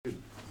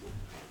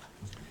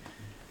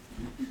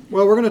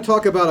Well, we're going to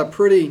talk about a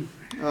pretty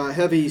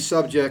heavy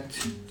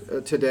subject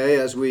today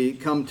as we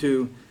come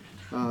to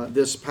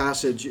this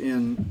passage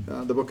in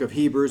the book of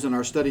Hebrews and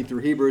our study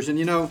through Hebrews.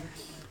 And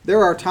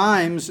there are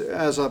times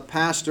as a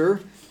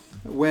pastor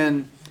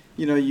when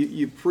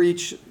you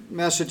preach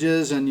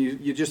messages and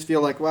you just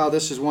feel like, wow,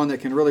 this is one that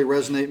can really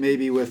resonate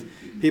maybe with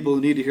people who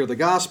need to hear the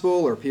gospel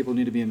or people who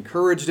need to be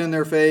encouraged in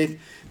their faith.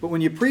 But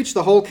when you preach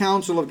the whole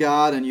counsel of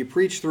God and you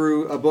preach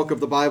through a book of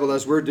the Bible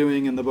as we're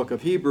doing in the book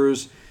of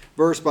Hebrews,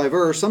 verse by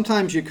verse,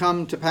 sometimes you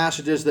come to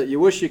passages that you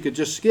wish you could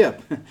just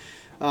skip.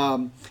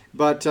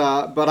 But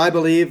I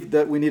believe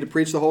that we need to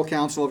preach the whole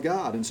counsel of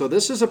God. And so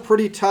this is a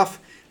pretty tough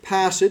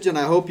passage, and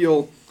I hope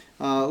you'll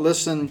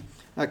listen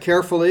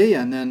carefully,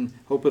 and then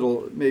hope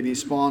it'll maybe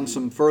spawn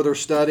some further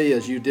study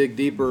as you dig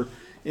deeper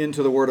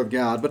into the Word of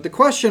God. But the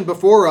question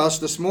before us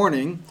this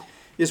morning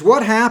is,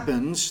 what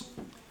happens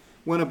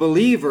when a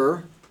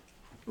believer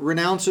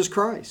renounces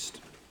Christ?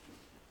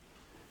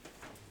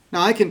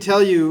 Now, I can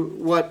tell you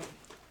what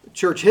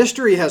church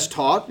history has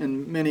taught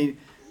in many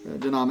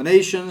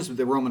denominations,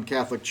 the Roman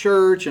Catholic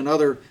Church and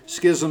other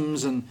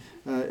schisms and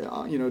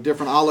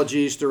different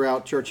ologies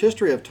throughout church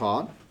history have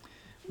taught.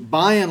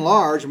 By and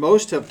large,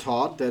 most have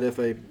taught that if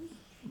a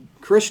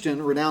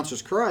Christian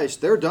renounces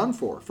Christ, they're done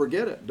for.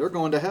 Forget it. They're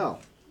going to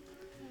hell.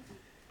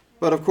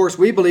 But of course,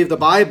 we believe the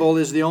Bible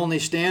is the only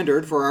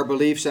standard for our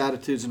beliefs,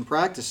 attitudes, and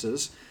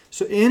practices.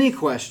 So any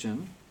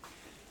question,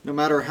 no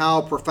matter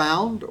how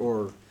profound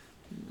or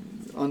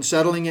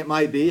unsettling it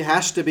might be,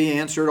 has to be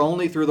answered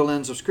only through the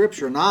lens of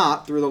Scripture,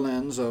 not through the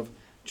lens of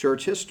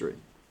church history.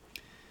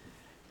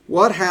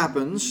 What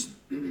happens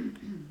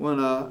when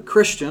a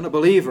Christian, a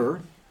believer,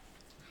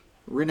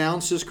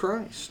 renounces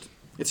Christ?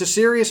 It's a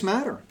serious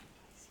matter.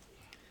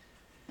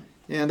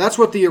 And that's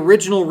what the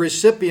original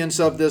recipients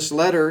of this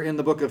letter in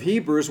the book of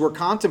Hebrews were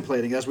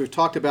contemplating, as we've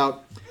talked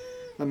about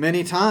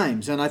many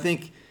times. And I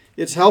think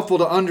it's helpful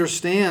to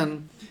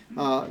understand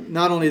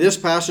not only this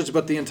passage,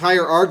 but the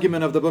entire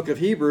argument of the book of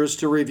Hebrews,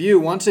 to review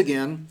once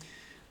again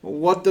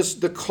what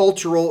the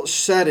cultural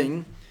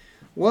setting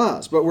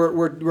was. But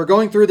we're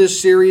going through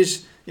this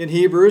series in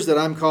Hebrews that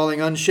I'm calling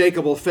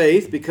Unshakable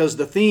Faith, because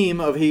the theme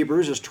of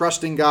Hebrews is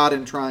trusting God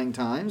in trying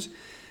times.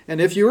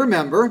 And if you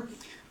remember,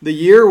 the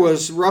year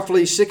was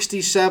roughly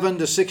 67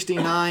 to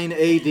 69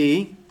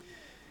 A.D.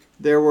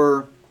 There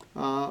were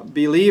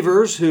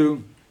believers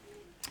who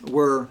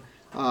were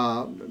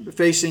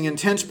facing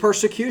intense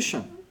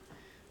persecution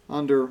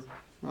under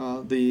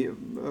the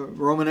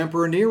Roman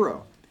Emperor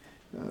Nero.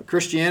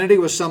 Christianity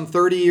was some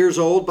 30 years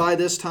old by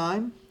this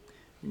time,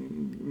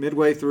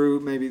 midway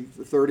through maybe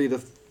 30 to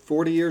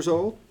 40 years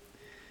old.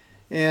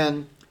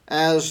 And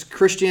as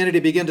Christianity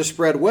began to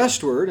spread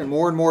westward and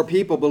more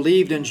people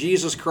believed in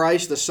Jesus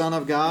Christ, the Son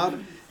of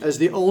God, as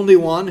the only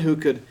one who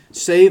could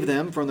save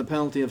them from the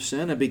penalty of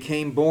sin, and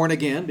became born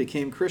again,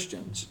 became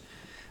Christians,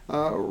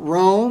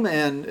 Rome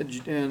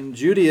and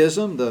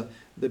Judaism, the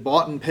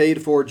bought and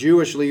paid for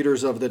Jewish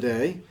leaders of the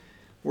day,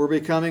 were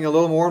becoming a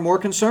little more and more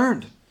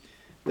concerned.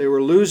 They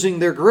were losing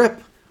their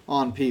grip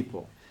on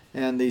people.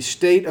 And the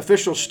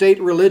official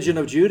state religion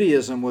of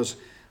Judaism was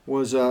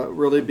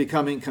really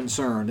becoming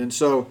concerned. And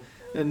so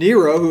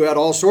Nero, who had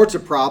all sorts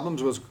of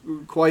problems, was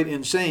quite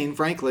insane,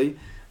 frankly.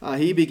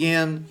 He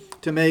began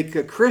to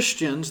make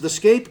Christians the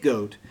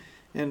scapegoat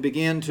and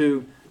began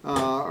to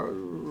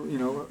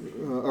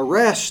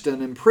arrest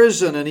and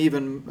imprison and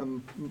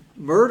even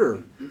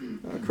murder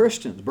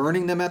Christians,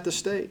 burning them at the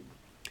stake.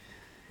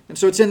 And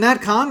so it's in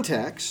that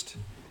context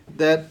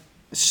that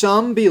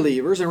some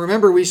believers, and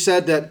remember we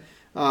said that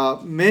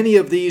many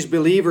of these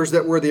believers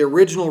that were the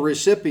original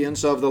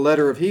recipients of the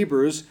letter of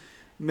Hebrews,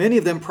 many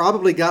of them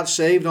probably got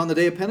saved on the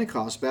day of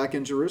Pentecost back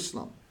in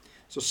Jerusalem.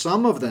 So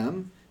some of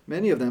them,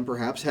 many of them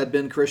perhaps, had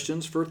been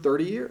Christians for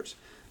 30 years.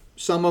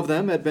 Some of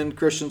them had been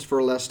Christians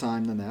for less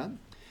time than that.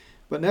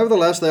 But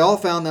nevertheless, they all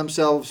found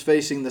themselves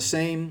facing the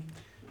same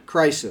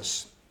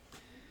crisis.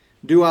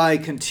 Do I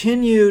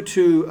continue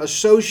to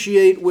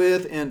associate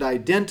with and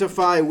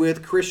identify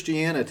with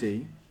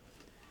Christianity,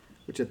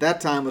 which at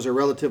that time was a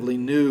relatively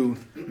new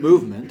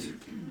movement,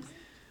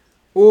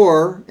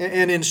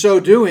 and in so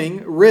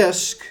doing,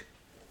 risk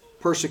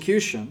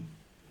persecution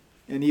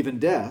and even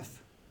death?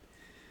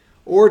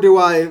 Or do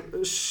I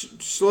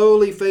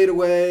slowly fade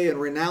away and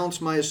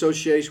renounce my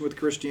association with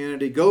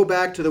Christianity, go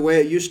back to the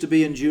way it used to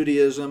be in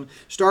Judaism,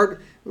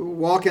 start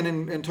walking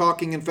and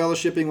talking and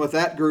fellowshipping with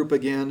that group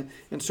again,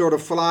 and sort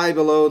of fly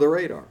below the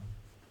radar?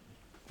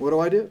 What do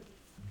I do?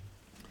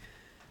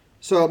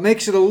 So it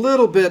makes it a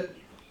little bit,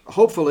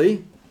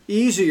 hopefully,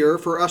 easier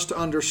for us to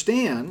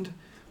understand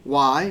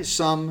why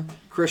some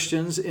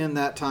Christians in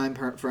that time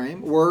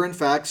frame were in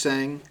fact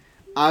saying,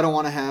 I don't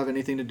want to have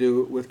anything to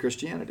do with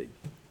Christianity.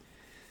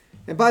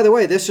 And by the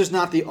way, this is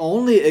not the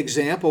only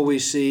example we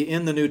see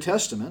in the New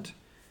Testament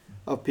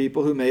of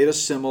people who made a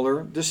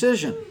similar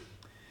decision.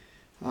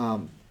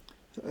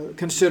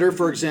 Consider,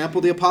 for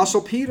example, the Apostle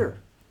Peter.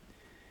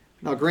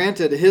 Now,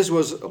 granted, his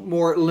was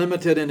more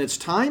limited in its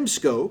time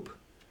scope,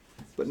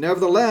 but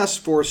nevertheless,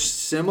 for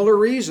similar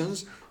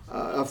reasons,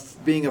 of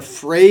being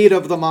afraid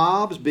of the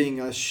mobs, being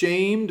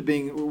ashamed,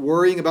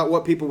 worrying about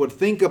what people would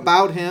think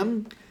about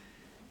him.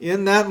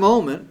 In that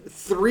moment,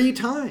 3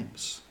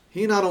 times,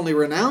 he not only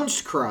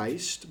renounced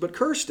Christ, but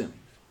cursed him.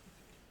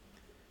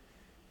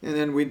 And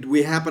then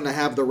we happen to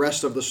have the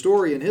rest of the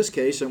story in his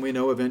case, and we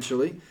know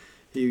eventually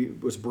he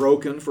was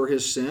broken for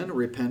his sin,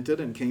 repented,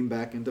 and came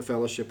back into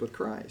fellowship with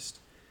Christ.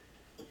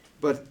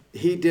 But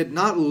he did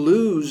not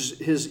lose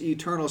his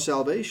eternal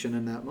salvation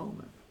in that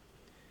moment.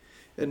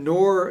 And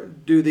nor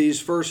do these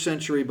first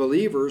century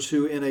believers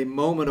who in a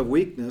moment of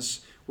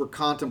weakness were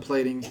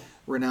contemplating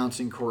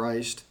renouncing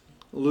Christ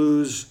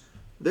lose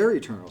their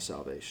eternal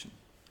salvation.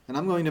 And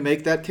I'm going to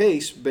make that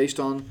case based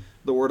on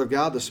the Word of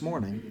God this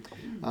morning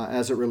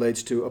as it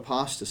relates to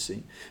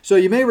apostasy. So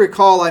you may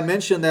recall I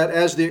mentioned that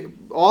as the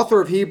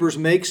author of Hebrews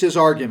makes his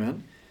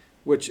argument,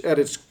 which at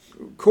its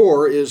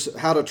core is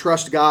how to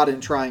trust God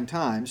in trying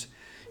times,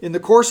 in the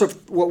course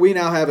of what we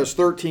now have as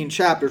 13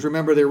 chapters,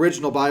 remember the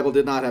original Bible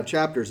did not have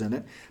chapters in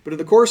it, but in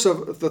the course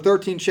of the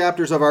 13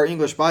 chapters of our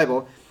English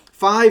Bible,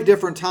 5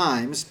 different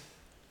times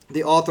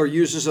the author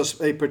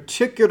uses a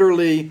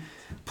particularly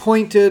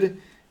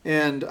pointed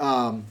and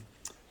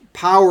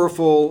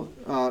powerful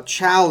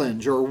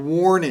challenge or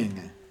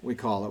warning, we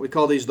call it. We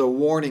call these the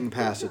warning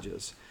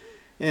passages.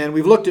 And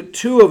we've looked at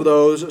 2 of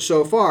those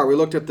so far. We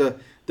looked at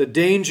the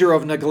danger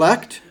of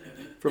neglect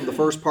from the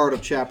first part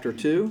of chapter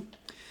 2.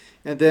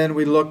 And then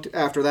we looked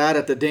after that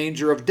at the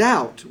danger of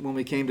doubt when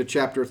we came to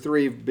chapter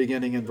 3,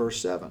 beginning in verse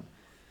 7.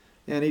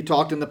 And he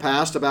talked in the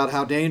past about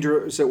how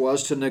dangerous it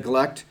was to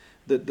neglect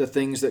the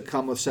things that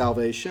come with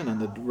salvation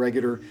and the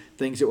regular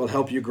things that will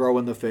help you grow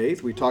in the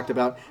faith. We talked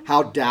about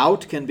how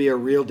doubt can be a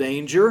real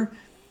danger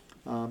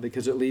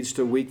because it leads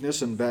to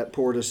weakness and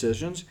poor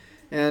decisions.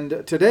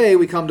 And today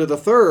we come to the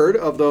third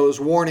of those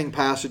warning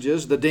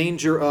passages, the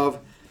danger of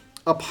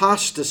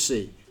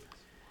apostasy.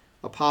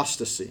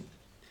 Apostasy.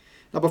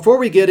 Now, before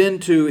we get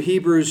into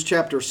Hebrews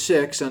chapter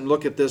 6 and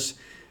look at this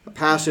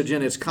passage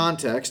in its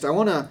context, I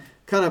want to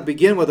kind of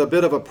begin with a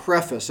bit of a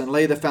preface and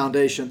lay the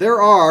foundation.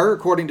 There are,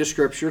 according to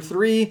Scripture,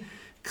 3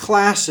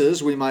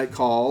 classes, we might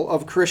call,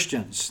 of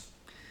Christians.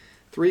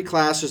 3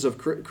 classes of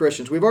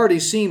Christians. We've already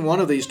seen one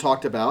of these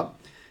talked about,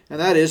 and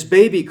that is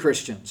baby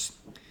Christians.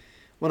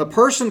 When a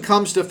person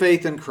comes to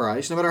faith in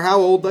Christ, no matter how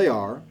old they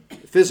are,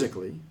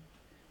 physically,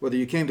 whether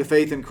you came to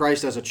faith in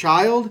Christ as a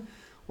child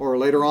or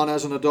later on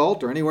as an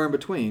adult or anywhere in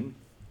between,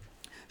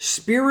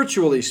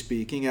 spiritually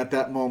speaking, at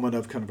that moment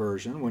of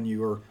conversion, when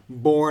you are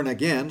born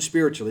again,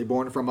 spiritually,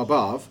 born from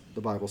above,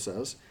 the Bible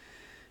says,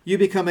 you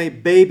become a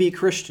baby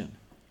Christian,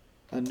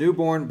 a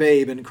newborn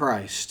babe in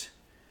Christ.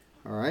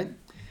 All right?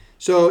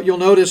 So you'll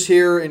notice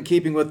here, in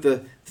keeping with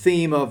the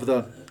theme of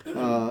the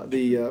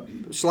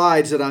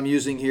slides that I'm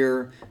using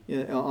here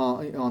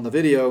on the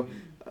video,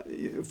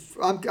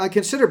 I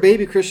consider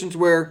baby Christians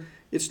where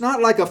it's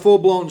not like a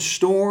full-blown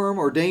storm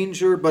or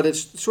danger, but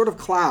it's sort of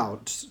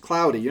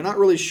cloudy. You're not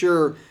really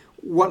sure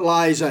what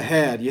lies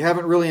ahead. You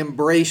haven't really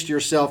embraced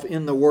yourself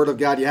in the Word of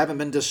God. You haven't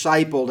been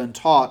discipled and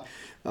taught.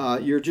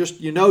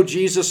 You know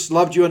Jesus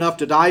loved you enough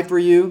to die for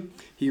you.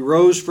 He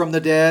rose from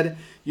the dead.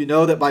 You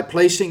know that by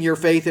placing your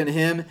faith in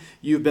Him,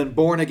 you've been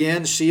born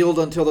again, sealed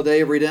until the day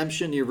of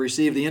redemption. You've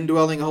received the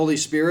indwelling Holy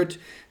Spirit.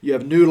 You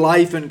have new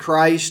life in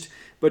Christ.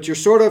 But you're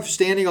sort of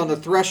standing on the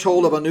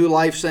threshold of a new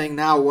life saying,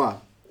 now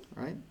what?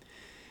 Right?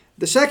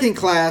 The second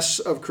class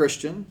of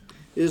Christian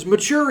is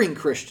maturing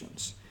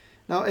Christians.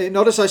 Now,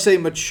 notice I say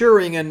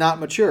maturing and not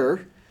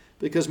mature,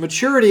 because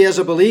maturity as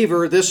a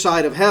believer this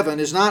side of heaven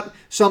is not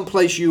some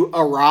place you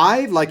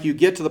arrive, like you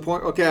get to the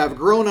point, okay, I've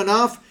grown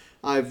enough,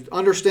 I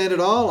understand it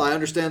all, I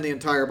understand the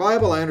entire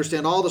Bible, I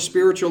understand all the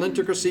spiritual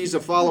intricacies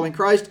of following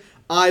Christ,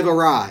 I've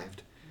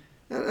arrived.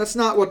 That's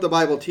not what the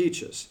Bible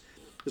teaches.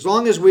 As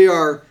long as we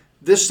are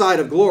this side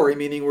of glory,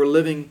 meaning we're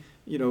living,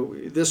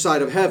 this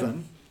side of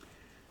heaven,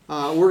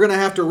 we're going to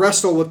have to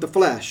wrestle with the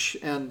flesh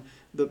and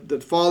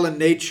the fallen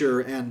nature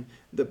and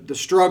the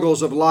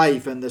struggles of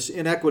life and the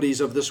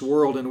inequities of this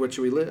world in which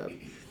we live.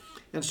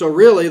 And so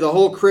really the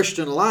whole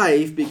Christian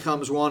life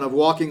becomes one of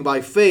walking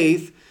by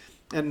faith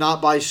and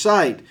not by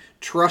sight,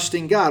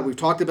 trusting God. We've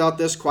talked about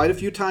this quite a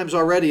few times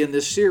already in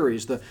this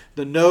series, the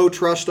know,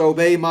 trust,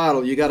 obey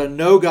model. You got to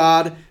know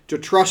God to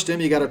trust Him.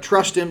 You got to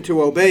trust Him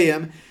to obey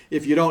Him.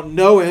 If you don't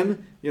know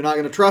Him, you're not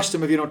going to trust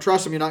Him. If you don't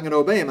trust Him, you're not going to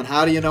obey Him. And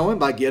how do you know Him?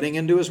 By getting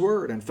into His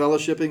Word and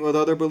fellowshipping with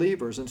other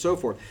believers and so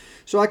forth.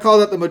 So I call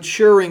that the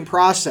maturing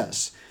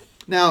process.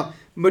 Now,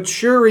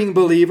 maturing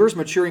believers,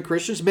 maturing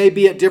Christians may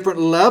be at different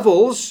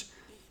levels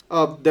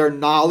of their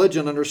knowledge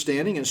and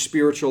understanding and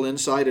spiritual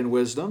insight and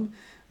wisdom,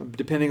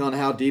 depending on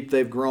how deep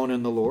they've grown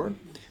in the Lord.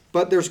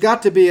 But there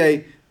ought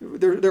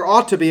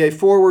to be a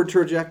forward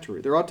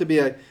trajectory. There ought to be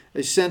a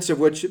sense of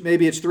which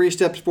maybe it's 3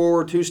 steps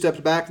forward, 2 steps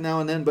back now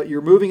and then, but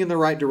you're moving in the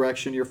right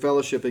direction. You're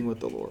fellowshipping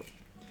with the Lord.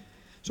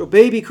 So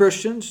baby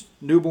Christians,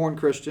 newborn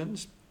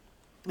Christians,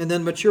 and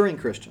then maturing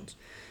Christians.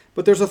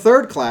 But there's a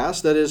third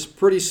class that is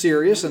pretty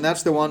serious, and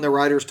that's the one the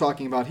writer is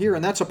talking about here,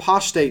 and that's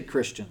apostate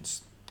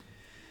Christians.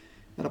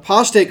 An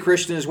apostate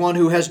Christian is one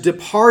who has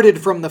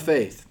departed from the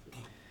faith.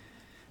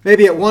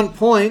 Maybe at one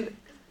point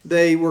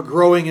they were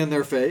growing in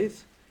their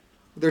faith.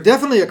 They're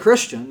definitely a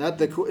Christian. That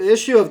the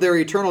issue of their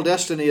eternal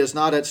destiny is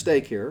not at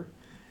stake here.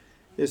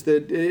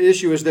 The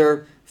issue is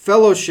their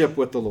fellowship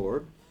with the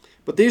Lord.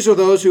 But these are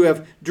those who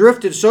have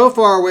drifted so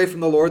far away from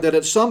the Lord that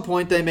at some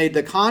point they made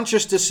the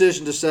conscious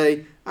decision to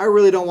say, I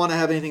really don't want to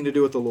have anything to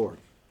do with the Lord.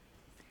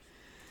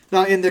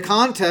 Now, in the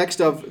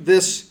context of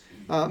this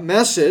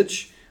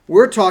message,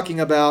 we're talking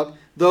about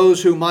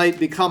those who might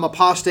become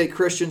apostate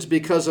Christians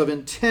because of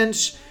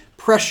intense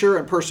pressure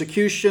and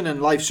persecution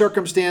and life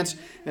circumstance,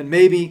 and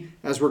maybe,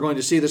 as we're going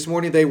to see this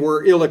morning, they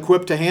were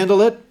ill-equipped to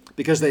handle it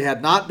because they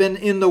had not been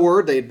in the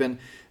Word, they had been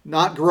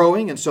not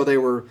growing, and so they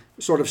were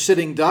sort of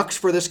sitting ducks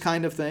for this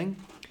kind of thing.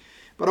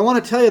 But I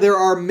want to tell you there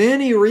are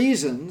many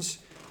reasons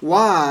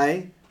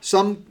why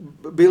some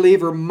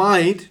believer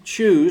might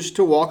choose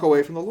to walk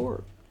away from the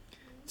Lord.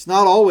 It's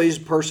not always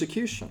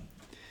persecution.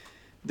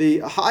 The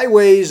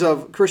highways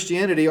of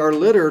Christianity are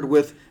littered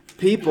with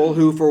people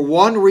who, for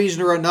one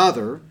reason or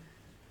another,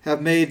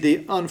 have made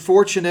the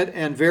unfortunate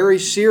and very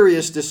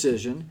serious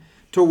decision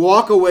to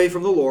walk away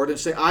from the Lord and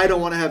say, I don't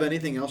want to have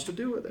anything else to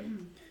do with it.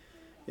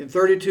 In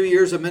 32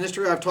 years of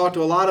ministry, I've talked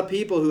to a lot of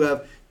people who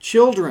have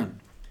children,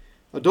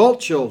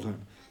 adult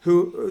children,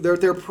 who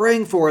they're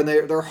praying for, and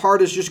their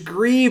heart is just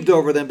grieved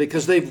over them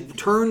because they've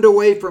turned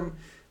away from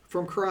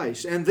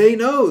Christ. And they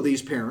know,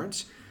 these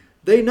parents,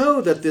 they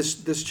know that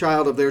this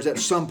child of theirs at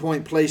some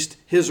point placed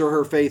his or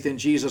her faith in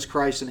Jesus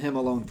Christ and Him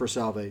alone for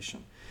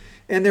salvation.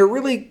 And they're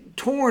really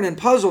torn and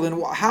puzzled,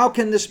 and how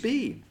can this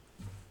be?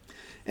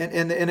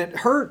 And it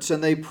hurts,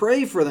 and they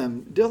pray for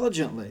them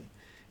diligently.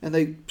 And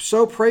they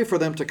so pray for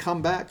them to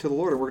come back to the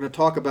Lord. And we're going to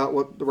talk about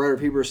what the writer of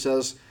Hebrews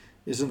says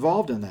is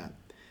involved in that.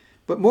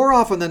 But more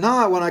often than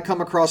not, when I come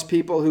across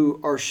people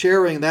who are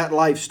sharing that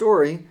life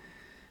story,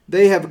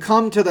 they have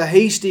come to the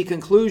hasty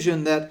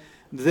conclusion that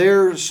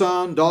their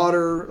son,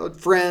 daughter,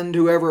 friend,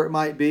 whoever it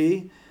might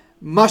be,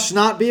 must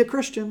not be a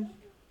Christian.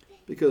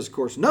 Because, of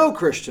course, no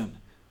Christian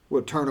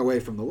would turn away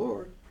from the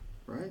Lord,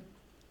 right?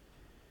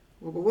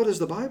 Well, but what does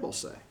the Bible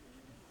say?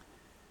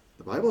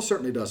 The Bible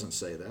certainly doesn't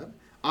say that.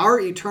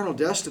 Our eternal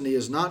destiny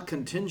is not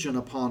contingent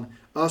upon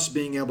us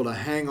being able to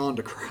hang on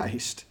to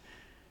Christ.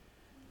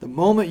 The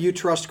moment you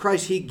trust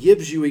Christ, He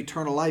gives you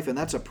eternal life, and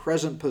that's a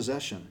present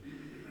possession.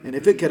 And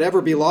if it could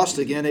ever be lost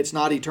again, it's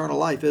not eternal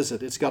life, is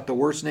it? It's got the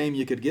worst name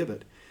you could give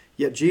it.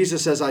 Yet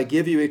Jesus says, I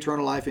give you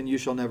eternal life, and you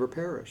shall never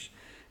perish.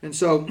 And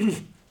so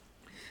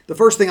the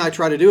first thing I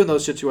try to do in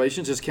those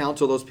situations is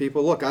counsel those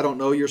people. Look, I don't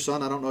know your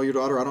son, I don't know your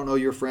daughter, I don't know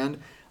your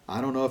friend. I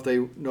don't know if they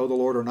know the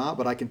Lord or not,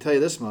 but I can tell you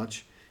this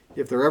much.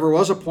 If there ever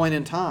was a point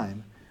in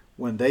time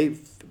when they,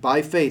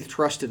 by faith,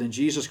 trusted in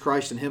Jesus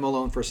Christ and Him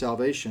alone for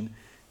salvation,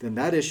 then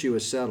that issue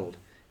is settled.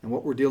 And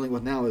what we're dealing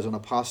with now is an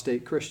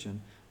apostate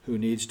Christian who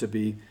needs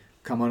to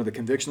come under the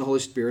conviction of the Holy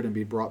Spirit and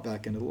be brought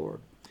back into the Lord.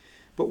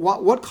 But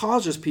what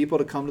causes people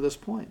to come to this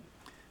point?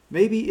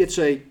 Maybe it's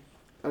a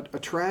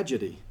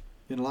tragedy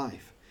in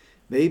life.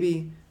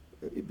 Maybe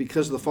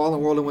because of the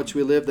fallen world in which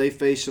we live, they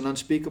face an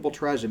unspeakable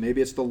tragedy.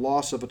 Maybe it's the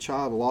loss of a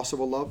child, the loss of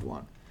a loved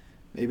one.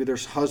 Maybe their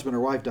husband or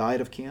wife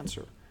died of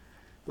cancer.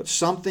 But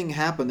something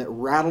happened that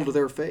rattled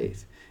their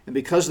faith. And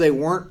because they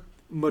weren't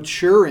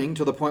maturing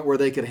to the point where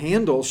they could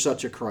handle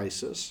such a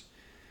crisis,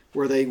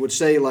 where they would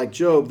say, like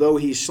Job, though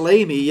He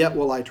slay me, yet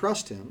will I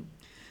trust Him,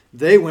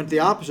 they went the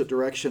opposite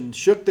direction,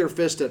 shook their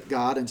fist at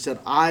God, and said,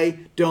 I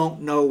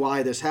don't know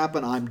why this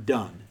happened, I'm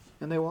done.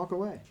 And they walk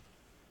away.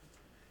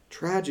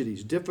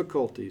 Tragedies,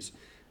 difficulties,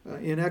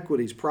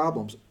 inequities,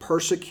 problems,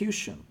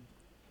 persecution.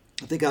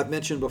 I think I've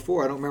mentioned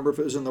before, I don't remember if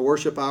it was in the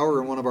worship hour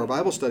or in one of our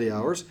Bible study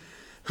hours,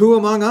 who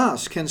among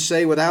us can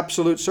say with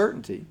absolute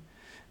certainty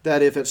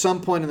that if at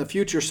some point in the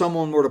future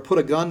someone were to put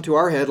a gun to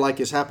our head, like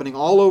is happening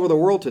all over the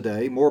world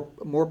today,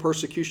 more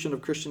persecution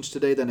of Christians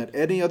today than at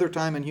any other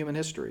time in human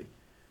history.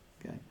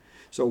 Okay?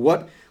 So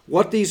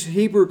what these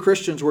Hebrew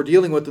Christians were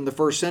dealing with in the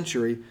first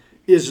century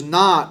is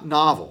not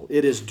novel.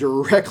 It is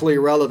directly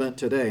relevant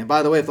today. And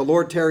by the way, if the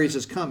Lord tarries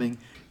His coming,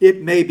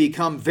 it may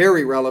become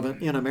very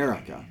relevant in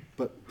America.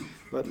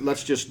 But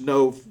let's just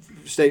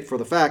state for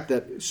the fact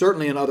that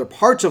certainly in other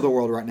parts of the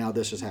world right now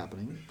this is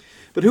happening.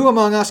 But who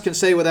among us can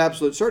say with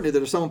absolute certainty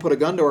that if someone put a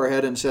gun to our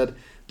head and said,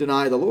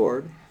 deny the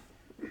Lord,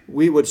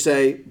 we would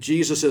say,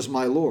 Jesus is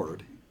my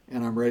Lord,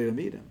 and I'm ready to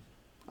meet Him?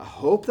 I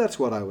hope that's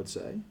what I would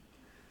say.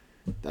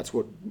 That's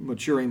what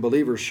maturing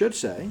believers should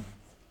say.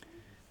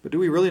 But do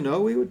we really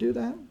know we would do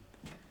that?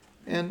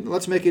 And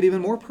let's make it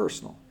even more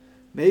personal.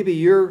 Maybe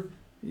you're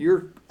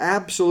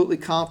absolutely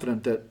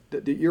confident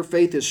that your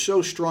faith is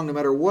so strong, no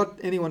matter what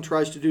anyone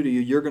tries to do to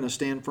you, you're going to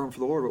stand firm for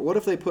the Lord. But what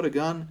if they put a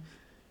gun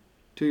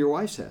to your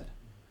wife's head,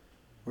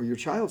 or your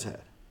child's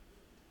head,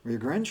 or your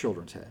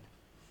grandchildren's head,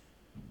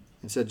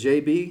 and said,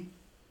 JB,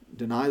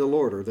 deny the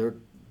Lord, or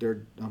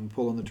I'm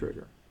pulling the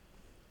trigger?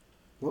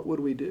 What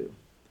would we do?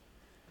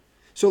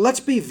 So let's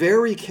be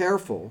very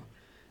careful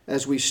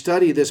as we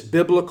study this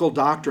biblical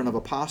doctrine of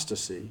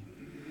apostasy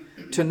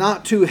to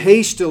not too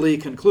hastily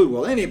conclude,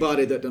 well,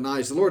 anybody that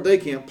denies the Lord, they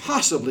can't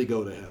possibly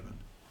go to heaven.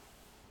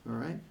 All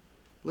right?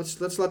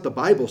 Let's let the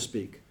Bible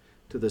speak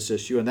to this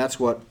issue, and that's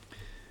what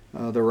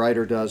the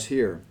writer does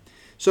here.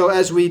 So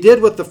as we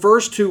did with the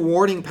first two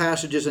warning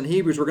passages in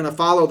Hebrews, we're going to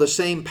follow the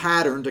same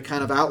pattern to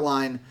kind of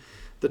outline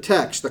the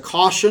text: the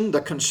caution,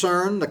 the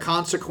concern, the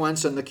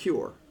consequence, and the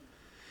cure.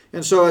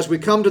 And so as we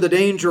come to the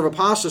danger of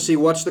apostasy,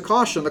 what's the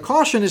caution? The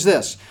caution is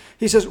this.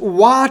 He says,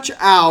 watch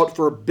out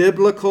for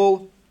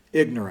biblical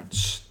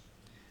ignorance.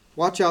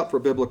 Watch out for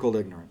biblical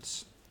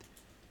ignorance.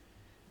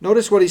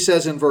 Notice what he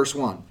says in verse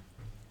 1.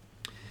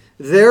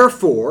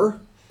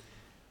 Therefore,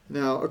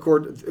 now, of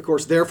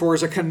course, therefore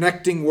is a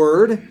connecting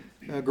word.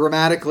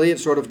 Grammatically, it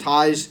sort of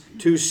ties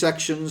two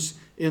sections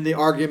in the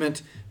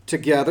argument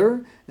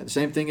together. And the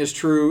same thing is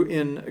true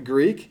in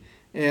Greek.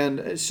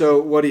 And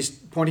so what he's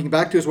pointing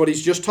back to is what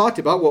he's just talked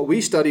about, what we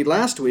studied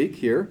last week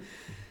here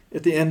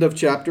at the end of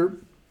chapter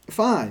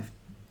 5.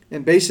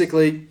 And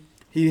basically,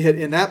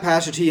 in that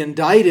passage, he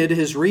indicted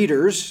his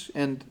readers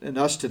and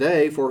us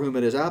today, for whom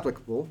it is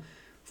applicable,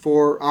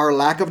 for our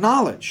lack of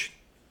knowledge.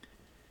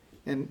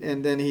 And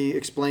then he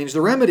explains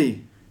the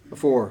remedy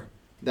for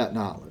that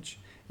knowledge.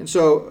 And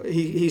so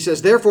he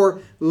says,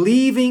 therefore,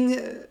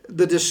 leaving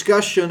the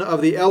discussion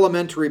of the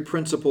elementary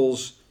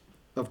principles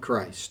of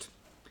Christ.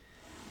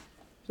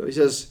 So he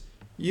says,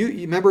 you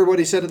remember what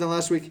he said in the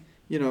last week?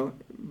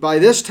 By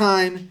this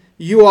time,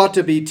 you ought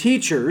to be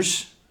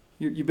teachers.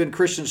 You've been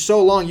Christians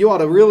so long, you ought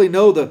to really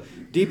know the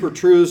deeper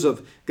truths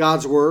of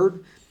God's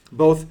Word,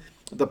 both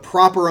the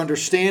proper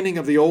understanding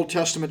of the Old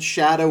Testament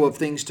shadow of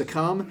things to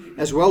come,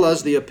 as well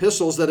as the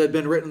epistles that had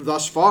been written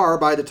thus far.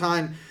 By the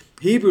time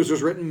Hebrews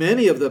was written,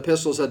 many of the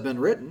epistles had been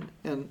written,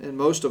 and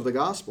most of the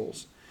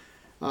Gospels.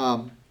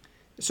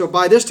 So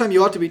by this time,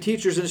 you ought to be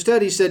teachers.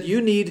 Instead, he said, you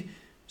need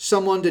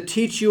someone to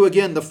teach you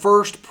again the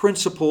first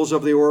principles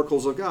of the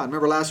oracles of God.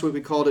 Remember last week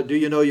we called it, do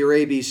you know your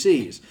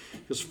ABCs?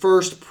 Because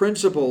first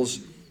principles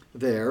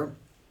there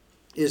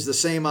is the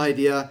same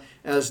idea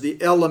as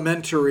the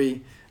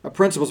elementary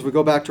principles. If we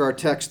go back to our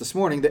text this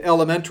morning, the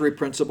elementary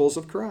principles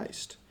of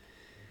Christ.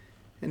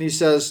 And he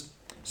says,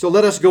 so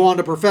let us go on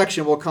to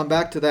perfection. We'll come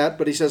back to that.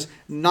 But he says,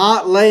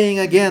 not laying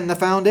again the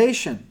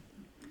foundation.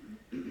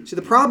 See,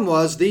 the problem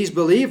was these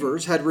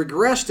believers had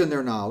regressed in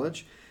their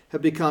knowledge,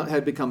 had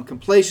become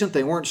complacent.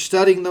 They weren't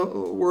studying the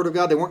Word of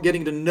God. They weren't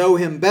getting to know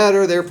Him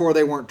better. Therefore,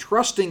 they weren't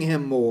trusting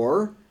Him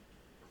more.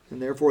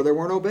 And therefore, they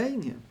weren't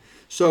obeying Him.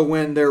 So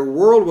when their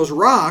world was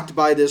rocked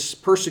by this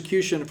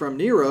persecution from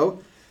Nero,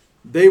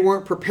 they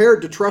weren't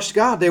prepared to trust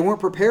God. They weren't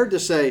prepared to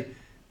say,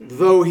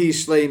 though He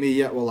slay me,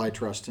 yet will I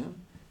trust Him.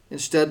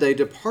 Instead, they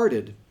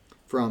departed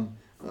from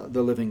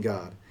the living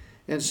God.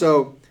 And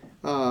so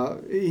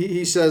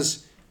he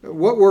says,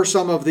 what were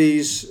some of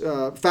these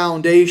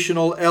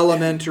foundational,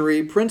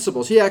 elementary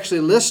principles? He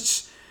actually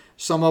lists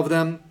some of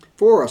them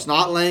for us.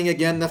 Not laying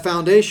again the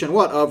foundation,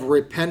 what? Of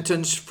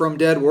repentance from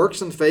dead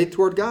works and faith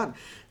toward God.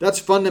 That's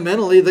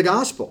fundamentally the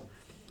gospel.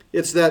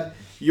 It's that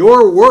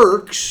your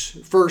works,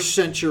 first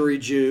century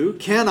Jew,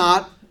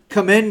 cannot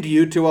commend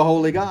you to a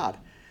holy God.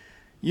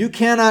 You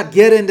cannot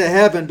get into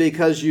heaven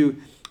because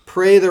you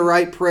pray the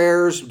right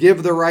prayers,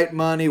 give the right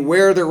money,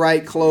 wear the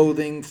right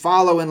clothing,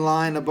 follow in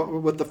line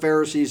with the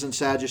Pharisees and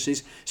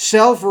Sadducees.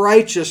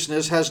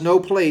 Self-righteousness has no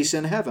place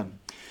in heaven.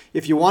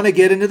 If you want to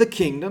get into the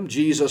kingdom,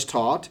 Jesus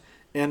taught,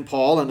 and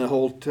Paul and the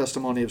whole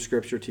testimony of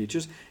Scripture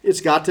teaches,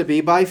 it's got to be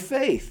by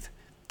faith,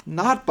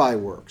 not by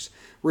works.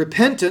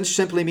 Repentance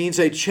simply means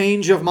a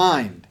change of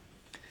mind.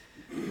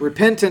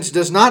 Repentance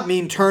does not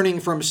mean turning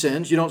from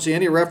sins. You don't see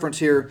any reference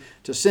here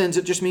to sins.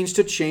 It just means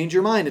to change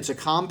your mind. It's a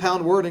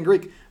compound word in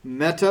Greek,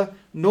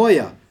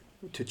 metanoia,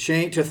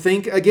 to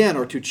think again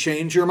or to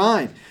change your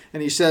mind.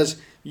 And he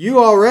says, you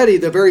already,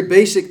 the very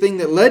basic thing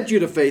that led you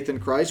to faith in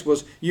Christ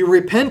was you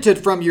repented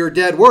from your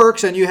dead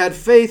works and you had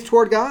faith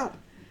toward God.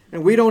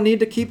 And we don't need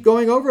to keep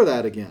going over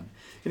that again.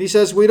 And he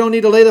says we don't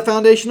need to lay the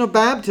foundation of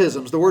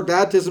baptisms. The word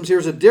baptisms here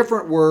is a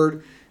different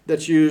word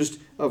that's used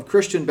of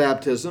Christian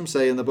baptism,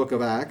 say in the book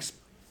of Acts.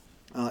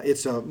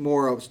 It's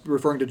more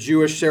referring to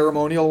Jewish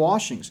ceremonial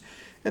washings.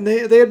 And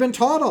they had been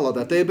taught all of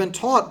that. They had been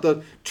taught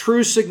the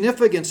true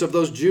significance of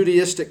those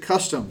Judaistic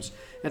customs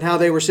and how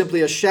they were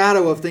simply a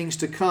shadow of things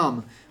to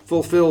come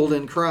fulfilled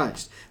in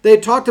Christ. They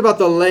had talked about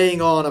the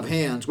laying on of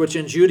hands, which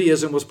in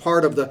Judaism was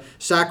part of the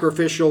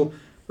sacrificial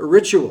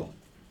ritual.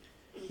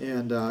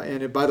 And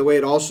by the way,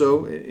 it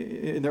also,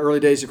 in the early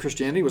days of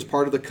Christianity, was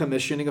part of the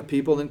commissioning of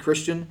people in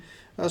Christian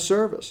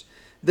service.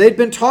 They'd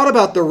been taught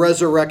about the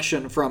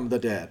resurrection from the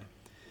dead.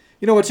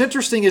 You know, what's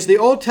interesting is the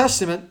Old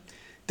Testament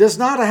does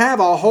not have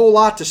a whole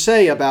lot to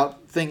say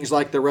about things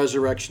like the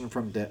resurrection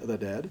from the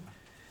dead.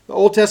 The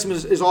Old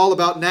Testament is all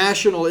about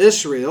national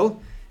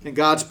Israel and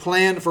God's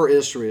plan for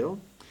Israel.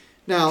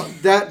 Now,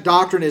 that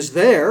doctrine is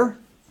there,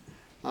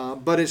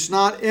 but it's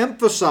not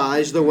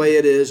emphasized the way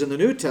it is in the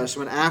New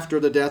Testament after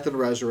the death and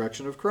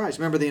resurrection of Christ.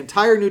 Remember, the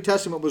entire New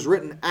Testament was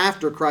written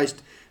after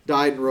Christ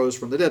died and rose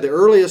from the dead. The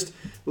earliest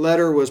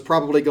letter was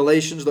probably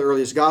Galatians. The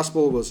earliest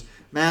gospel was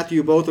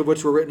Matthew, both of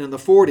which were written in the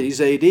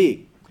 40s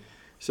A.D.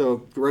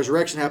 So the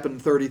resurrection happened in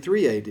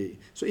 33 A.D.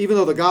 So even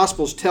though the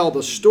Gospels tell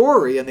the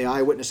story and the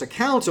eyewitness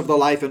accounts of the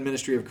life and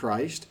ministry of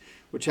Christ,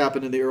 which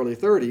happened in the early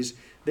 30s,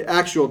 the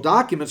actual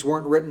documents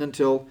weren't written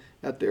until,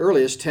 at the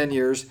earliest, 10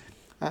 years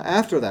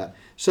after that.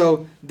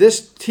 So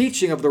this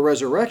teaching of the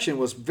resurrection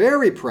was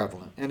very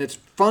prevalent, and it's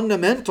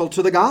fundamental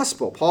to the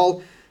gospel.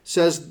 Paul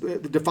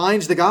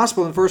defines the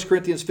gospel in 1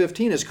 Corinthians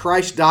 15 as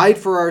Christ died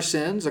for our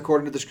sins,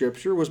 according to the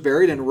Scripture, was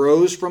buried, and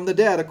rose from the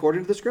dead,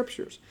 according to the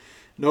Scriptures.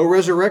 No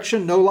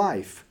resurrection, no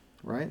life,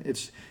 right?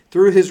 It's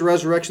through his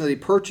resurrection that he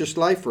purchased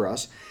life for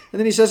us. And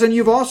then he says, and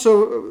you've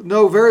also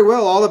know very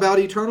well all about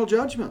eternal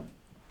judgment.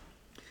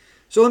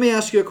 So let me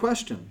ask you a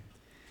question.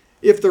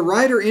 If the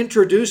writer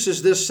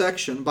introduces this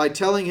section by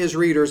telling his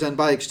readers, and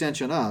by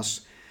extension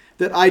us,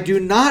 that I do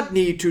not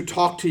need to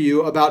talk to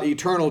you about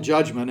eternal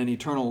judgment and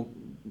eternal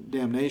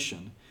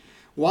damnation,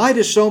 why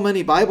do so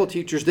many Bible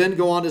teachers then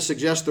go on to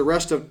suggest the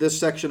rest of this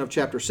section of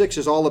chapter 6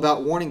 is all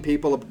about warning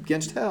people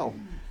against hell?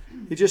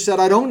 He just said,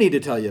 I don't need to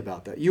tell you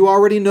about that. You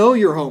already know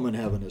your home in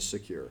heaven is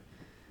secure.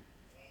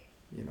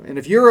 And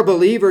if you're a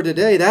believer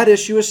today, that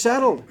issue is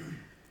settled.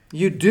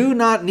 You do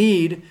not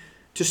need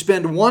to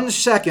spend 1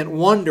 second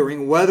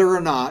wondering whether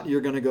or not you're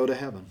going to go to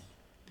heaven.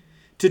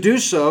 To do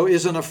so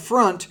is an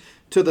affront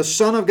to the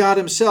Son of God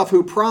himself,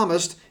 who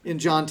promised in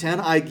John 10,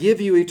 I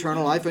give you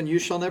eternal life and you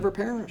shall never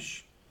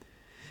perish.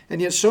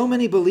 And yet so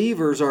many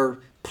believers are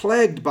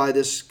plagued by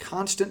this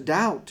constant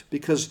doubt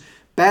because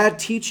bad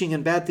teaching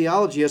and bad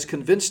theology has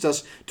convinced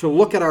us to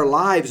look at our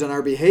lives and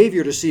our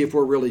behavior to see if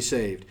we're really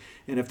saved.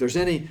 And if there's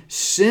any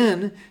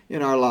sin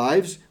in our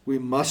lives, we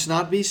must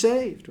not be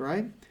saved,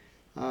 right?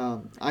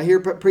 I hear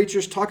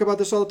preachers talk about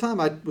this all the time.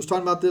 I was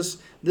talking about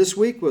this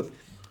week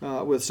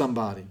with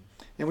somebody.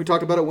 And we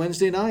talked about it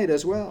Wednesday night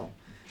as well.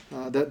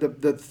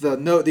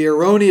 The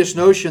erroneous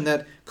notion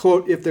that,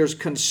 quote, if there's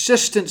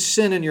consistent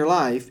sin in your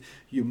life,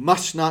 you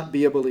must not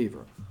be a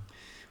believer.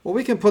 Well,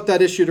 we can put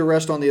that issue to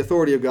rest on the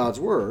authority of God's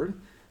Word,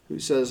 who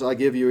says,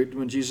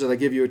 when Jesus said, I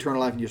give you eternal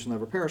life and you shall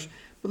never perish.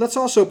 But let's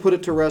also put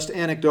it to rest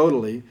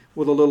anecdotally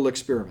with a little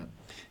experiment.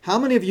 How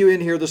many of you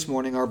in here this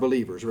morning are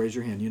believers? Raise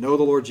your hand. You know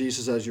the Lord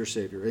Jesus as your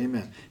Savior.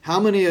 Amen. How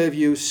many of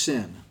you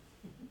sin?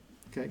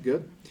 Okay,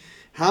 good.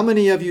 How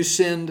many of you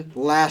sinned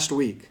last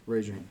week?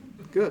 Raise your hand.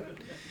 Good.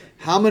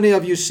 How many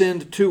of you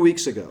sinned 2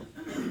 weeks ago?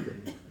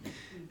 Good.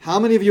 How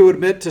many of you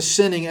admit to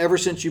sinning ever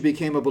since you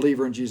became a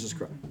believer in Jesus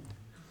Christ?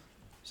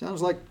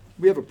 Sounds like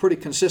we have a pretty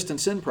consistent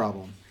sin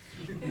problem.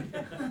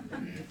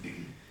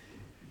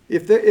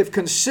 If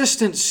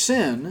consistent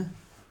sin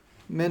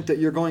meant that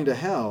you're going to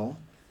hell,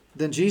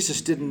 then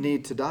Jesus didn't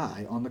need to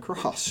die on the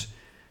cross.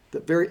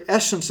 The very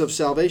essence of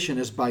salvation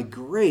is by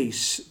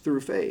grace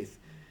through faith.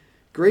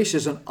 Grace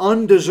is an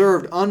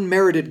undeserved,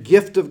 unmerited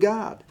gift of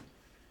God,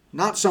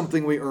 not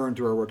something we earn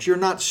through our works. You're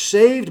not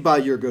saved by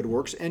your good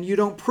works, and you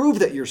don't prove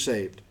that you're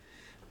saved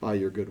by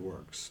your good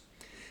works.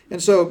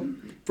 And so,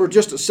 for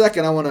just a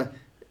second, I want to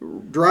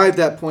drive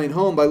that point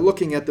home by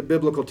looking at the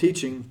biblical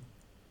teaching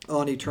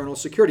on eternal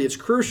security. It's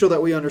crucial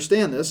that we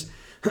understand this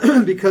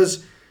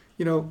because,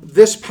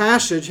 this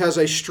passage has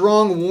a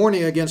strong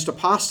warning against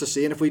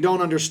apostasy, and if we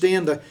don't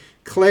understand the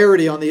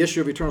clarity on the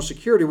issue of eternal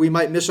security, we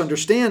might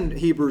misunderstand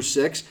Hebrews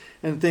 6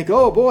 and think,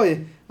 oh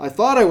boy, I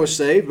thought I was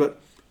saved,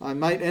 but I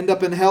might end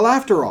up in hell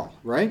after all,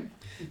 right?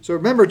 So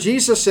remember,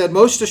 Jesus said,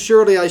 most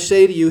assuredly I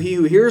say to you, he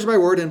who hears my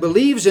word and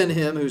believes in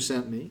him who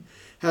sent me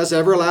has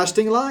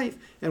everlasting life.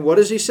 And what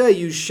does he say?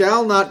 You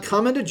shall not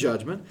come into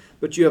judgment,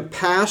 but you have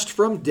passed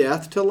from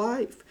death to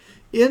life.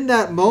 In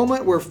that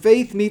moment where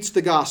faith meets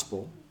the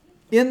gospel,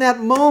 in that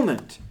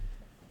moment,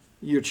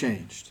 you're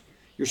changed.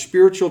 Your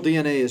spiritual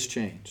DNA is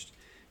changed.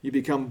 You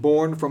become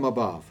born from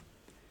above.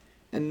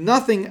 And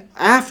nothing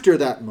after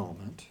that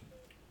moment,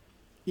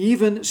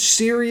 even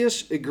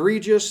serious,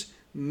 egregious,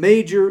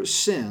 major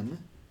sin,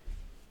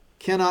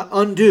 cannot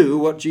undo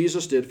what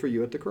Jesus did for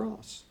you at the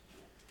cross.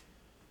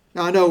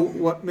 Now, I know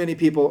what many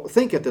people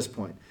think at this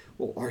point.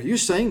 Well, are you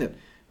saying that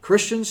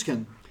Christians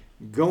can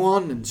go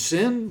on and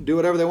sin, do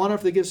whatever they want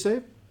after they get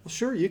saved? Well,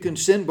 sure, you can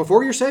sin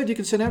before you're saved. You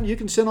can sin after. You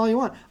can sin all you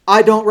want.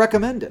 I don't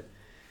recommend it.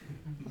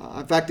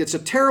 In fact, it's a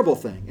terrible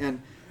thing.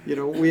 And,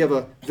 we have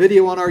a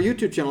video on our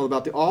YouTube channel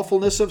about the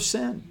awfulness of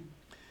sin.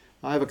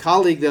 I have a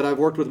colleague that I've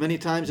worked with many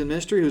times in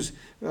ministry who's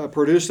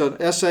produced an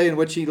essay in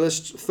which he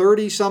lists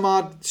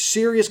 30-some-odd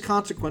serious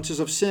consequences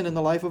of sin in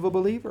the life of a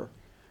believer.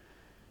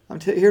 I'm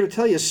here to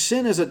tell you,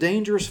 sin is a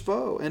dangerous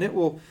foe, and it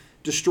will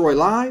destroy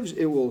lives.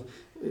 It will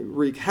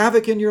wreak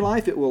havoc in your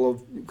life. It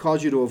will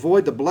cause you to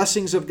avoid the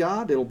blessings of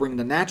God. It'll bring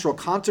the natural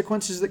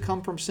consequences that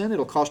come from sin.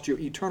 It'll cost you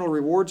eternal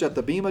rewards at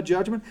the bema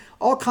judgment.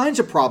 All kinds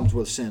of problems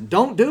with sin.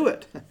 Don't do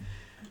it.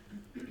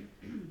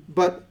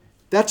 But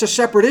that's a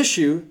separate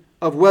issue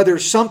of whether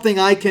something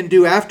I can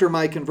do after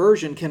my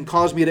conversion can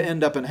cause me to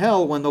end up in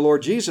hell when the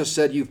Lord Jesus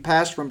said, you've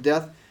passed from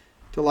death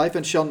to life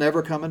and shall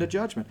never come into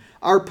judgment.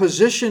 Our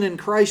position in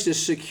Christ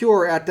is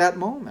secure at that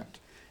moment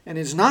and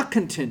is not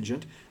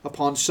contingent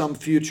upon some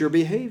future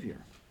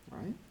behavior.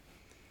 Right?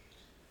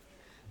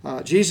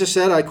 Jesus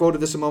said, I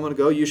quoted this a moment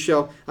ago,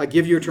 I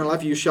give you eternal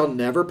life, you shall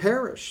never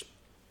perish.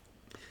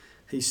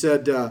 He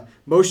said,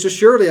 most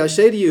assuredly I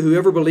say to you,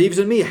 whoever believes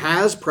in me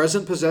has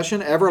present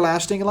possession,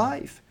 everlasting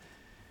life.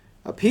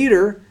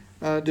 Peter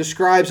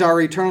describes our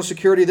eternal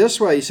security this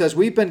way. He says,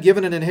 we've been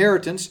given an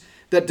inheritance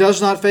that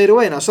does not fade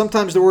away. Now,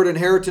 sometimes the word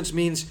inheritance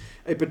means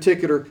a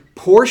particular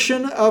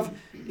portion of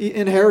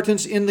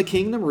inheritance in the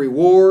kingdom,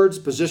 rewards,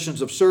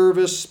 positions of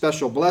service,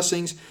 special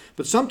blessings.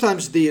 But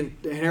sometimes the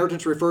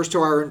inheritance refers to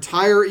our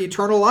entire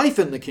eternal life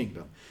in the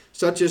kingdom.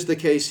 Such is the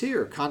case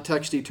here.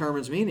 Context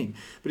determines meaning.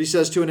 But he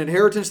says, to an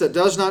inheritance that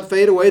does not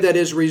fade away, that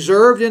is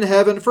reserved in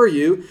heaven for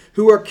you,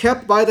 who are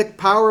kept by the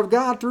power of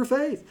God through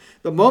faith.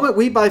 The moment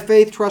we by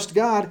faith trust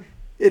God,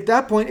 at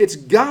that point, it's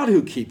God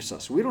who keeps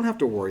us. We don't have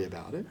to worry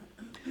about it.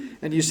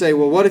 And you say,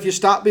 well, what if you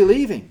stop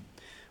believing?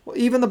 Well,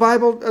 even the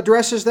Bible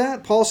addresses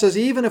that. Paul says,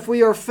 even if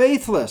we are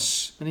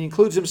faithless, and he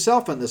includes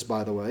himself in this,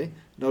 by the way.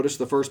 Notice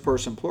the first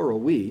person plural,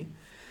 we.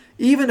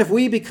 Even if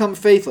we become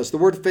faithless, the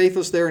word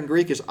faithless there in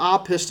Greek is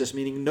apistos,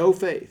 meaning no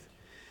faith.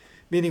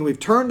 Meaning we've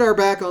turned our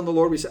back on the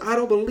Lord. We say, I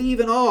don't believe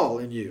in all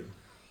in you.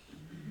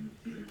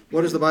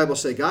 What does the Bible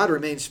say? God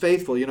remains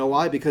faithful. You know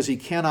why? Because he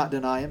cannot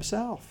deny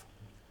himself.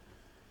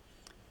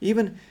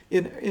 Even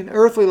in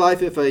earthly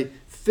life, if a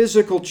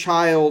physical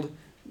child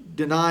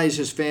denies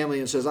his family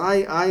and says,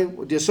 I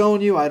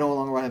disown you, I no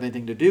longer have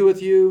anything to do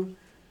with you,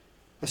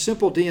 a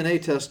simple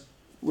DNA test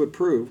would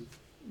prove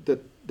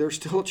that they're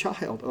still a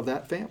child of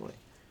that family.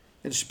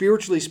 And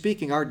spiritually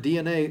speaking, our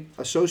DNA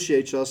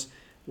associates us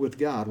with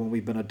God when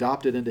we've been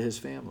adopted into his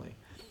family.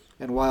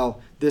 And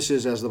while this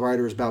is, as the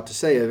writer is about to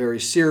say, a very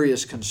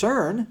serious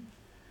concern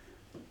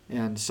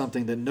and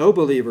something that no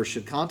believer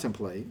should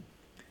contemplate,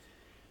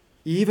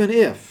 even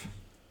if,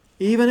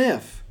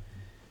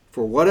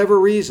 for whatever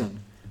reason,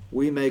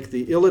 we make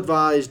the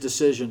ill-advised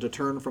decision to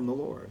turn from the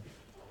Lord,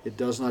 it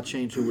does not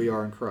change who we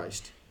are in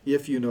Christ,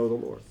 if you know the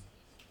Lord.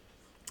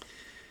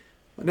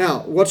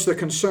 Now, what's the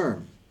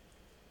concern?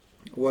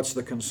 What's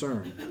the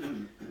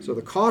concern? So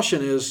the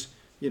caution is,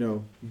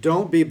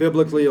 don't be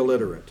biblically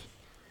illiterate.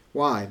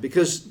 Why?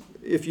 Because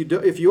if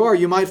you are,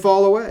 you might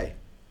fall away.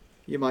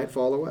 You might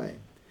fall away.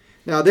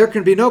 Now, there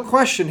can be no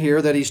question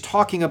here that he's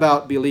talking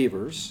about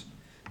believers.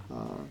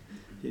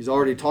 He's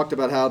already talked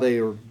about how they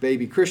are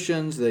baby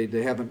Christians. They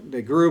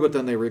grew, but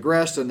then they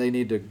regressed, and they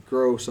need to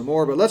grow some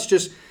more. But let's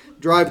just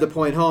drive the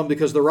point home,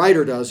 because the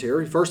writer does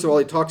here. First of all,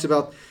 he talks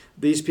about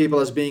these people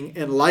as being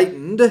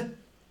enlightened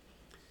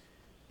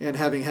and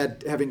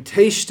having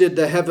tasted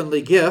the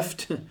heavenly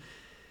gift.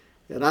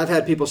 And I've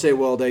had people say,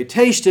 well, they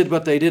tasted,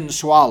 but they didn't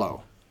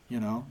swallow.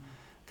 Kind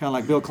of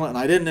like Bill Clinton.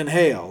 I didn't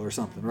inhale or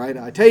something, right?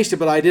 I tasted,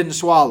 but I didn't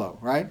swallow,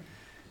 right?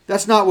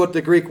 That's not what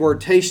the Greek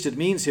word tasted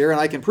means here, and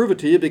I can prove it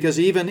to you because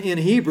even in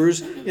Hebrews,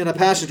 in a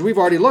passage we've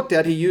already looked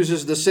at, he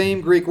uses the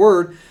same Greek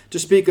word to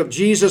speak of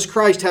Jesus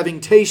Christ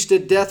having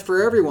tasted death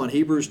for everyone,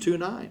 Hebrews 2:9.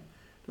 Now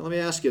let me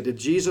ask you, did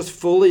Jesus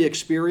fully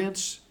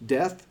experience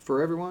death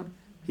for everyone?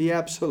 He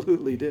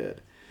absolutely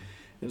did.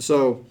 And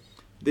so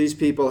these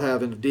people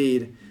have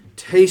indeed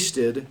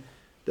tasted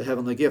the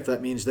heavenly gift.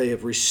 That means they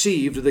have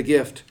received the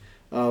gift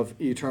of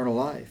eternal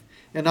life.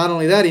 And not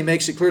only that, he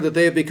makes it clear that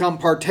they have become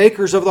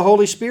partakers of the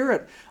Holy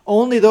Spirit.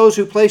 Only those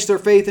who place their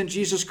faith in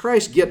Jesus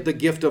Christ get the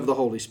gift of the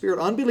Holy Spirit.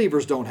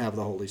 Unbelievers don't have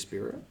the Holy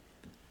Spirit.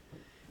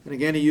 And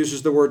again, he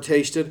uses the word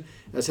tasted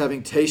as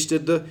having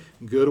tasted the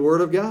good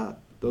word of God.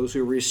 Those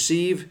who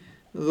receive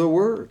the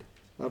word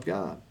of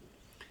God.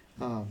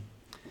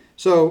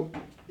 So,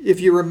 if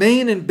you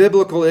remain in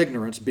biblical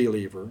ignorance,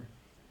 believer,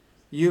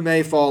 you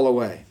may fall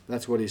away.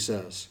 That's what he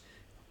says.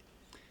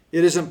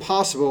 It is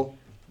impossible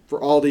for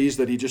all these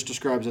that he just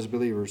describes as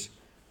believers,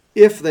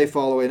 if they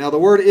fall away. Now, the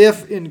word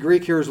if in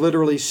Greek here is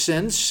literally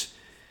since.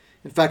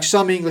 In fact,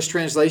 some English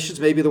translations,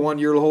 maybe the one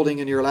you're holding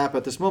in your lap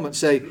at this moment,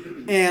 say,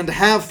 and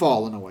have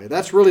fallen away.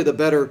 That's really the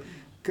better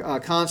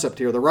concept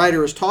here. The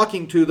writer is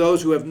talking to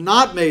those who have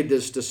not made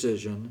this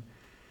decision,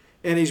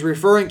 and he's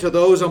referring to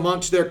those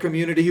amongst their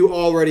community who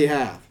already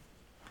have.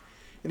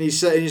 And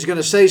he's going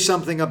to say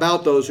something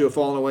about those who have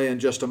fallen away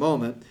in just a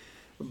moment.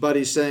 But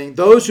he's saying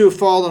those who have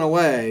fallen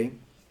away,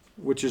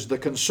 which is the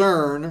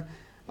concern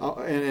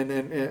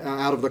and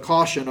out of the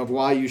caution of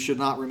why you should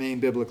not remain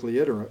biblically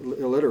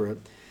illiterate,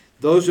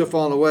 those who have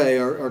fallen away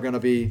are going to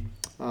be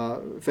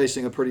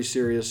facing a pretty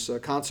serious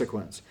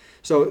consequence.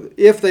 So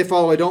if they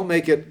fall away, don't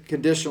make it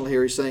conditional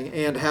here. He's saying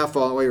and have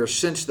fallen away or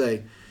since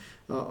they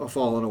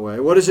fallen away.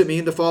 What does it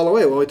mean to fall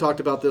away? Well, we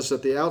talked about this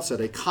at the outset.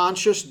 A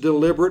conscious,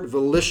 deliberate,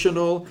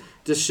 volitional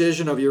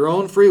decision of your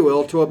own free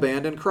will to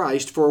abandon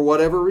Christ for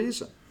whatever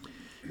reason.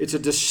 It's a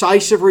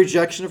decisive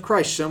rejection of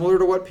Christ, similar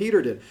to what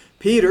Peter did.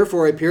 Peter,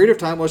 for a period of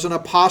time, was an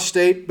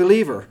apostate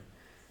believer.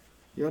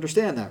 You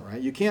understand that,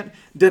 right? You can't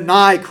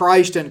deny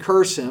Christ and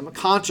curse him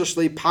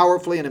consciously,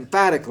 powerfully, and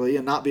emphatically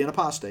and not be an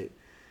apostate.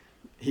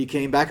 He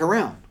came back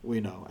around, we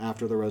know,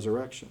 after the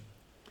resurrection.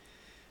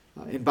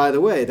 And by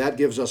the way, that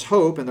gives us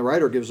hope, and the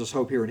writer gives us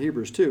hope here in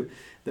Hebrews too,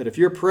 that if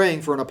you're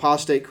praying for an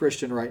apostate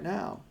Christian right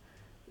now,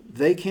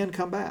 they can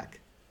come back.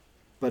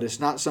 But it's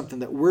not something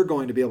that we're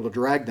going to be able to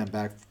drag them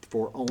back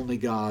for. Only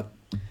God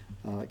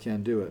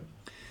can do it.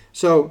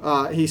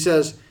 So he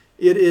says,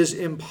 it is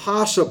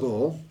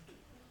impossible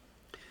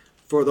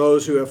for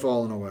those who have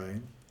fallen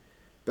away,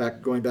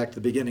 going back to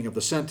the beginning of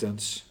the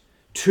sentence,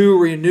 to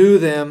renew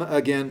them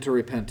again to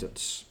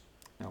repentance.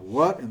 Now,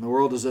 what in the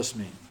world does this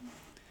mean?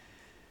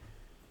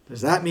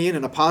 Does that mean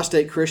an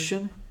apostate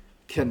Christian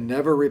can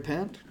never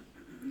repent?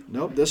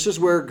 Nope. This is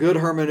where good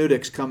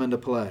hermeneutics come into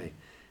play.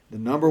 The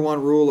number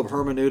one rule of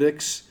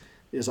hermeneutics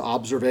is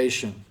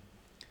observation.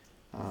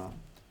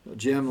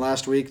 Jim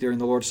last week during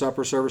the Lord's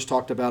Supper service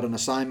talked about an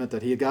assignment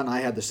that he had gotten. I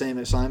had the same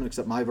assignment,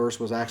 except my verse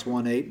was Acts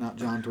 1:8, not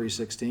John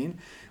 3:16,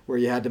 where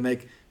you had to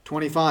make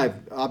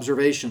 25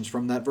 observations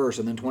from that verse,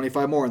 and then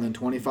 25 more, and then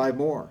 25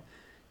 more.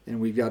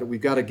 And we've got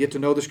to get to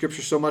know the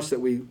Scripture so much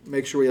that we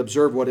make sure we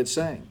observe what it's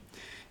saying.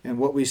 And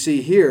what we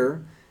see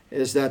here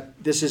is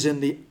that this is in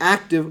the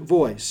active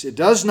voice. It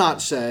does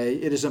not say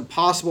it is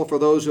impossible for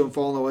those who have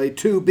fallen away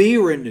to be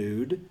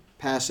renewed,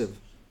 passive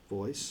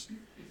voice.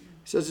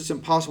 It says it's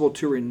impossible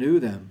to renew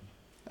them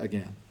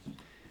again.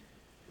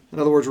 In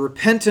other words,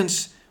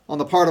 repentance on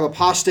the part of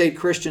apostate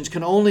Christians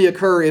can only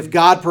occur if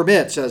God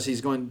permits, as he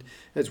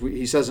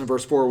says in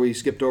verse 4, we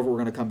skipped over, we're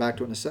going to come back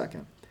to it in a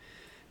second.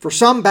 For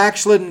some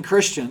backslidden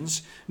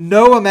Christians,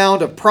 no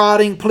amount of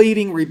prodding,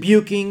 pleading,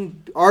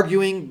 rebuking,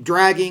 arguing,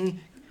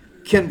 dragging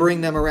can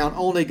bring them around.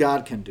 Only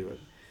God can do it.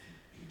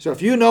 So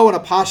if you know an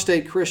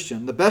apostate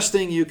Christian, the best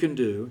thing you can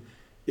do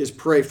is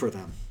pray for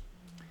them.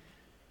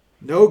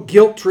 No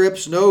guilt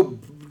trips, no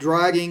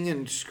dragging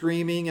and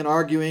screaming and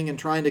arguing and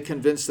trying to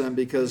convince them,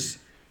 because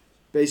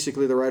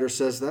basically the writer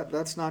says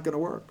that's not going to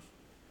work.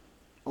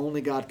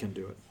 Only God can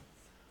do it.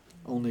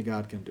 Only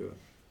God can do it.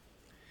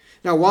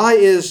 Now, why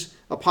is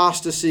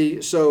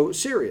apostasy so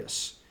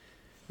serious?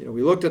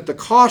 We looked at the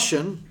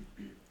caution,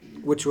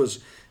 which was,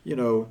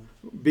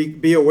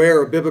 be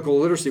aware of biblical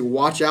literacy.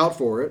 Watch out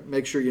for it.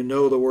 Make sure you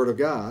know the Word of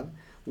God.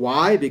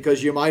 Why?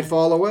 Because you might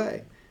fall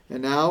away.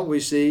 And now we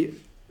see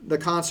the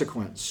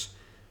consequence,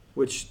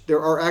 which there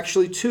are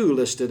actually two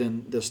listed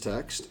in this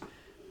text.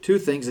 Two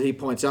things that he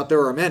points out.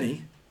 There are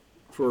many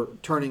for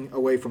turning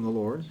away from the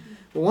Lord.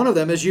 But one of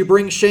them is you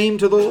bring shame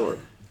to the Lord.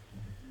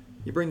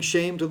 You bring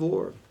shame to the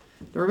Lord.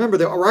 Now remember,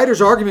 the writer's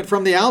argument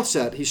from the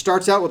outset, he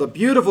starts out with a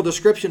beautiful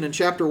description in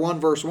chapter 1,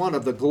 verse 1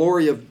 of the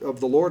glory of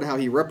the Lord, how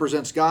he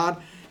represents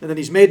God. And then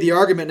he's made the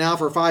argument now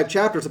for 5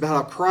 chapters about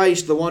how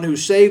Christ, the one who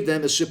saved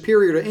them, is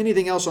superior to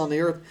anything else on the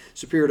earth,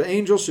 superior to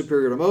angels,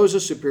 superior to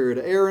Moses, superior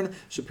to Aaron,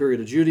 superior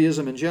to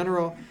Judaism in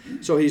general.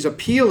 So he's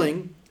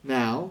appealing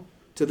now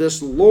to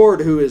this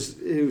Lord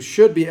who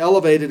should be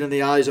elevated in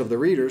the eyes of the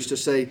readers to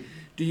say,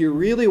 do you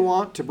really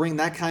want to bring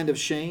that kind of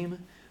shame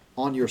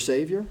on your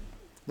Savior?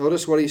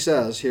 Notice what he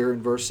says here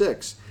in verse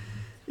 6.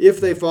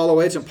 If they fall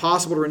away, it's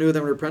impossible to renew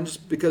them in repentance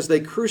because they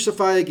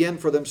crucify again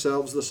for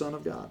themselves the Son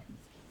of God.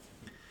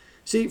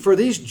 See, for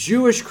these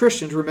Jewish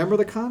Christians, remember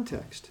the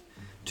context.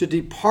 To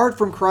depart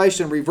from Christ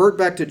and revert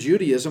back to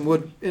Judaism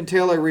would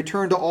entail a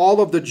return to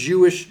all of the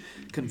Jewish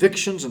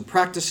convictions and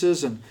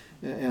practices and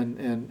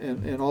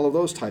all of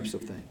those types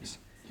of things.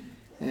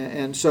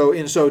 And so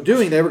in so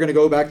doing, they were going to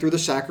go back through the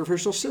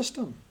sacrificial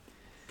system.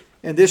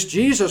 And this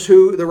Jesus,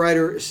 who the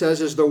writer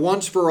says is the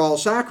once-for-all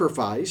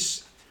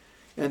sacrifice,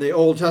 and the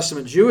Old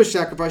Testament Jewish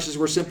sacrifices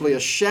were simply a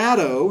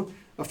shadow,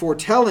 a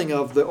foretelling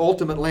of the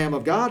ultimate Lamb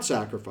of God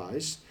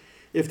sacrifice.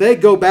 If they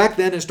go back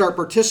then and start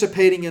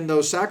participating in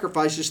those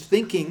sacrifices,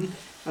 thinking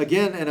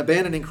again and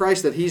abandoning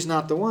Christ that he's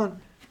not the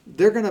one,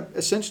 they're going to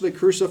essentially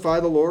crucify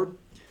the Lord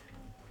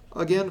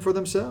again for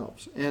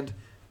themselves and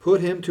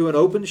put him to an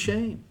open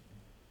shame.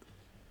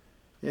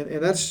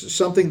 And that's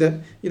something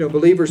that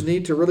believers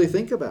need to really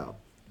think about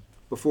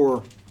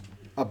before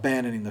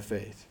abandoning the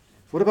faith.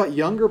 What about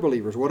younger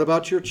believers? What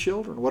about your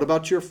children? What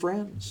about your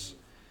friends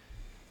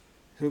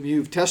whom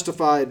you've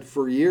testified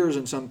for years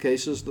in some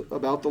cases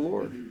about the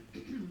Lord?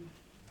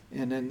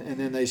 And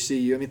then they see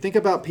you. Think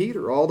about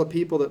Peter, all the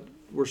people that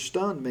were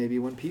stunned maybe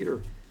when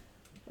Peter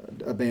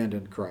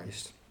abandoned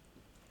Christ.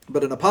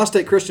 But an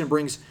apostate Christian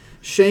brings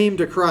shame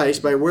to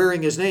Christ by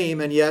wearing his name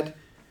and yet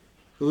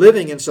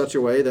living in such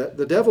a way that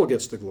the devil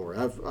gets the glory.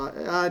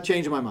 I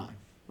changed my mind.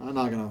 I'm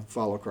not going to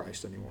follow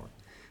Christ anymore.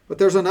 But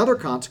there's another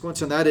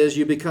consequence, and that is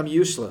you become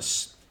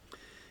useless.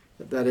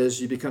 That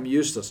is, you become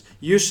useless.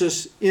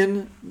 Useless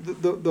in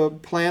the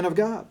plan of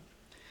God.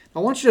 I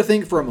want you to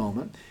think for a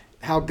moment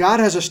how God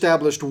has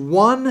established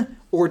one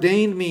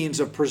ordained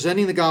means of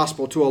presenting the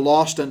gospel to a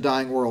lost and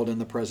dying world in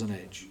the present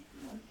age.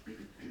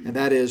 And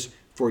that is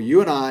for you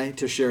and I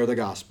to share the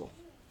gospel.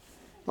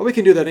 Well, we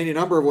can do that any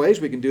number of ways.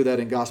 We can do that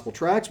in gospel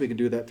tracts. We can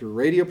do that through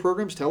radio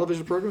programs,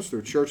 television programs,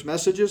 through church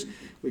messages.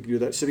 We can do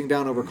that sitting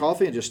down over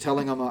coffee and just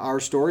telling them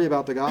our story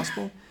about the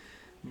gospel.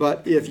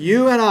 But if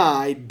you and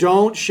I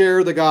don't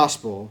share the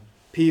gospel,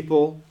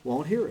 people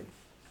won't hear it.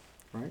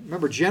 Right?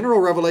 Remember,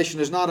 general revelation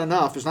is not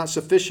enough. It's not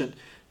sufficient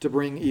to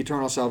bring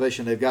eternal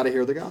salvation. They've got to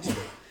hear the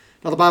gospel.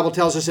 Now, the Bible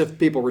tells us if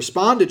people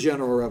respond to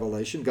general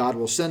revelation, God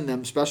will send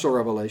them special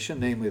revelation,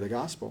 namely the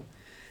gospel.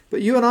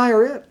 But you and I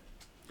are it.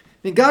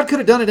 God could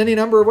have done it any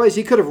number of ways.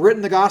 He could have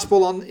written the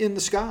gospel in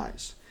the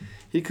skies.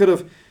 He could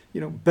have,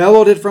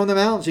 bellowed it from the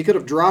mountains. He could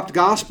have dropped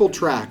gospel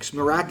tracts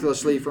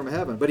miraculously from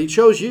heaven. But he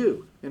chose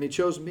you, and he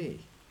chose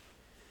me.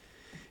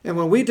 And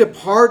when we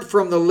depart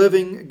from the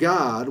living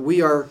God,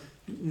 we are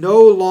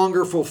no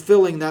longer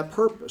fulfilling that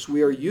purpose.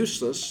 We are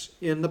useless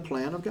in the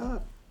plan of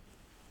God.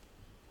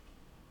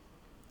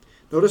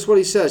 Notice what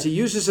he says. He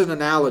uses an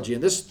analogy,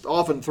 and this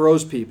often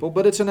throws people,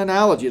 but it's an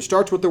analogy. It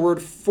starts with the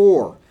word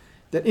for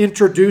that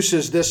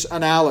introduces this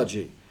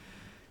analogy.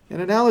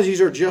 And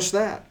analogies are just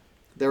that.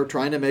 They're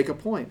trying to make a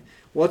point.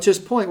 What's his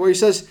point? Well, he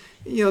says,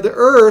 the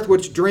earth,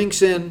 which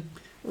drinks in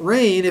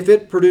rain, if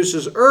it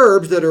produces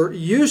herbs that are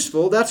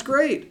useful, that's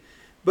great.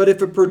 But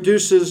if it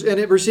produces, and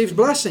it receives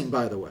blessing,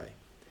 by the way.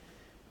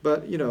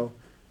 But,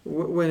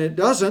 when it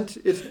doesn't,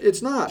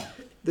 it's not.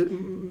 The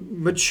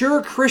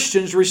mature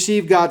Christians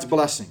receive God's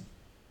blessing.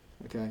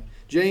 Okay?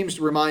 James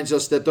reminds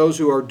us that those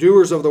who are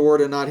doers of the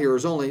word and not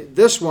hearers only,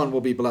 this one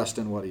will be blessed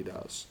in what he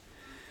does.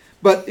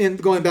 But in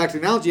going back to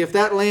the analogy, if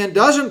that land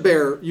doesn't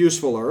bear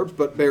useful herbs,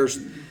 but bears,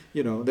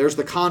 there's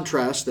the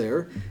contrast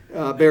there,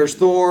 bears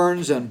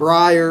thorns and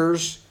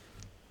briars,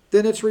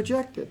 then it's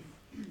rejected.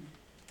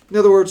 In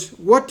other words,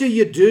 what do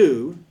you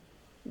do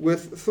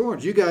with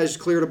thorns? You guys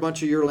cleared a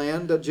bunch of your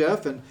land,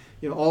 Jeff, and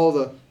all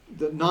the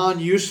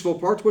non-useful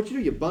parts. What do?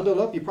 You bundle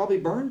it up, you probably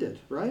burned it,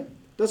 right?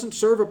 It doesn't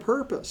serve a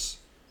purpose.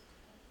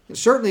 And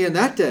certainly in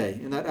that day,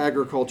 in that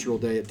agricultural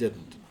day, it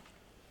didn't.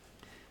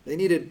 They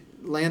needed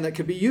land that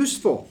could be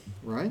useful,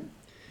 right?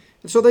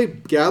 And so they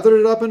gathered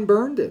it up and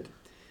burned it.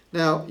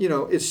 Now,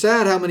 it's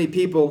sad how many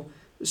people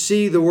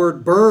see the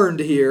word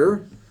burned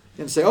here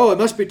and say, oh, it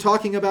must be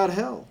talking about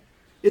hell.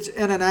 It's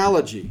an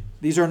analogy.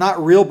 These are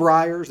not real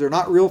briars. They're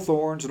not real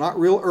thorns. They're not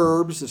real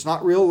herbs. It's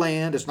not real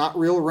land. It's not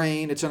real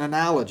rain. It's an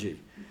analogy.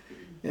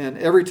 And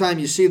every time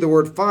you see the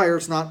word fire,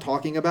 it's not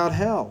talking about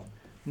hell.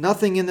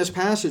 Nothing in this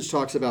passage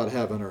talks about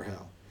heaven or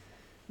hell.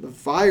 The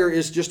fire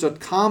is just a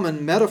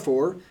common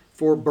metaphor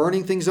for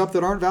burning things up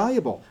that aren't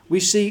valuable. We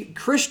see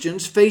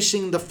Christians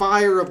facing the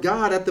fire of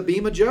God at the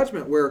beam of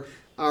judgment, where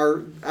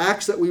our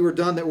acts that we were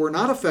done that were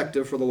not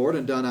effective for the Lord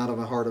and done out of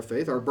a heart of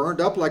faith are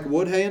burned up like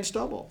wood, hay, and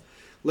stubble.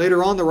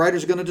 Later on, the writer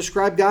is going to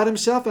describe God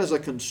himself as a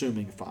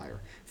consuming fire.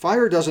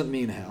 Fire doesn't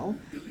mean hell.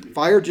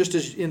 Fire, just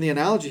as in the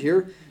analogy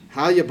here,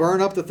 how you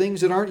burn up the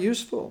things that aren't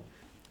useful.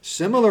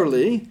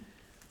 Similarly,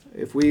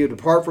 if we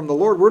depart from the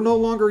Lord, we're no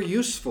longer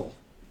useful.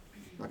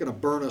 Not going to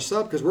burn us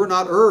up because we're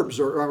not herbs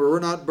or we're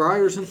not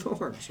briars and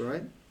thorns,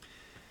 right?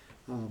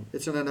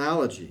 It's an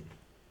analogy.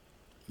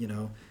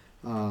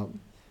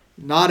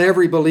 Not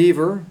every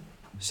believer,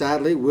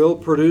 sadly, will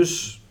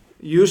produce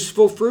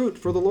useful fruit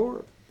for the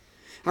Lord.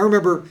 I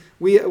remember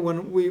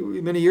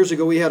many years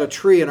ago, we had a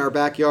tree in our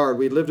backyard.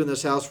 We lived in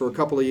this house for a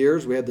couple of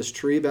years. We had this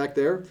tree back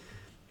there.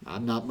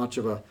 I'm not much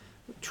of a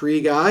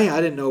tree guy. I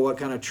didn't know what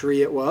kind of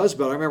tree it was,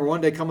 but I remember one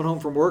day coming home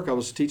from work. I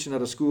was teaching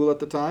at a school at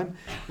the time,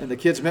 and the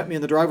kids met me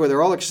in the driveway.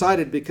 They're all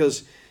excited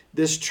because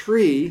this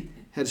tree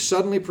had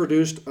suddenly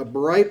produced a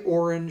bright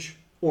orange,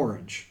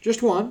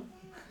 just one,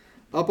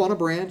 up on a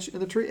branch in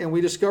the tree, and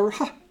we discovered,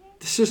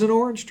 this is an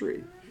orange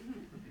tree.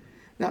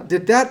 Now,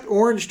 did that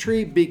orange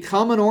tree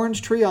become an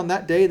orange tree on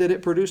that day that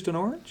it produced an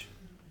orange?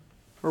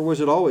 Or was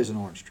it always an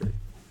orange tree?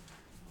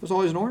 It was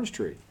always an orange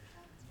tree.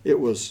 It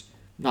was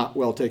not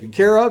well taken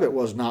care of. It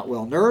was not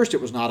well nourished.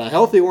 It was not a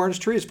healthy orange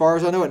tree. As far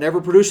as I know, it never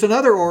produced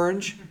another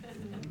orange,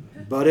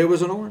 but it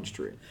was an orange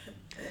tree.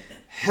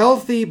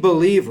 Healthy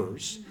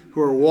believers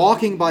who are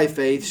walking by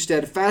faith,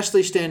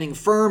 steadfastly standing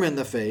firm in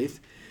the faith,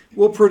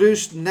 will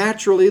produce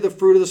naturally the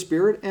fruit of the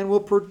Spirit and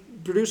will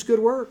produce good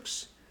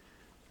works.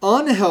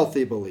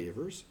 Unhealthy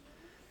believers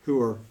who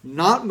are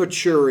not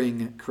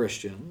maturing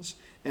Christians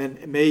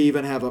and may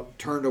even have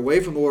turned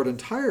away from the Lord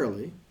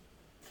entirely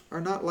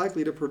are not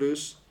likely to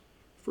produce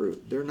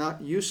fruit. They're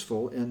not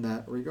useful in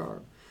that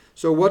regard.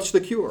 So what's the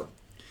cure?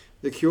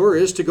 The cure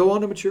is to go on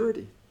to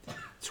maturity.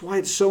 That's why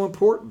it's so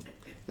important,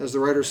 as the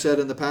writer said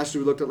in the passage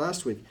we looked at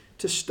last week,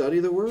 to study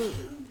the Word.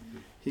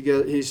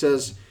 He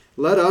says,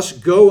 let us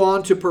go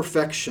on to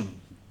perfection.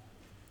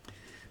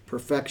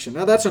 Perfection.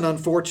 Now that's an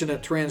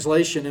unfortunate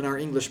translation in our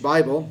English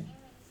Bible,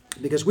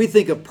 because we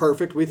think of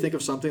perfect, we think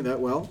of something that,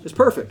 is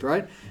perfect,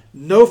 right?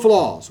 No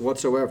flaws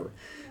whatsoever.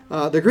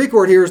 The Greek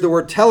word here is the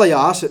word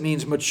teleos. It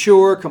means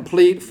mature,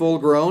 complete, full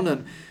grown.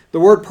 And the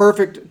word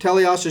perfect,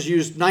 teleos, is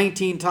used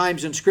 19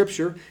 times in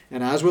Scripture.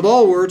 And as with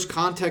all words,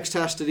 context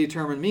has to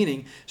determine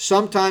meaning.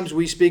 Sometimes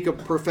we speak of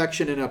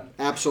perfection in an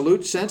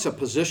absolute sense, a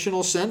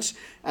positional sense,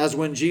 as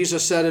when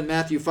Jesus said in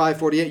Matthew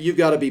 5:48, you've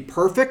got to be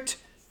perfect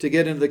to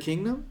get into the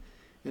kingdom.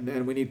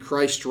 And we need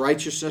Christ's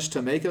righteousness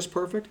to make us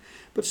perfect.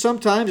 But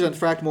sometimes, in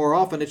fact more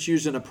often, it's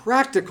used in a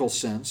practical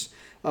sense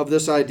of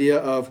this idea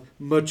of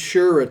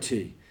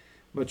maturity.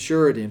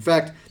 Maturity. In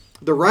fact,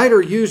 the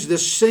writer used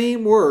this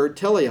same word,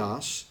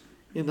 teleos,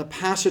 in the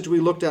passage we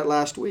looked at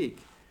last week.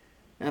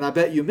 And I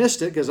bet you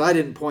missed it because I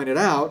didn't point it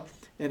out,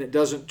 and it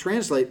doesn't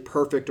translate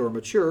perfect or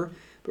mature.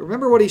 But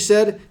remember what he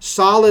said?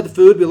 Solid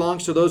food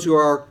belongs to those who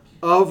are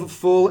of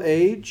full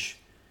age.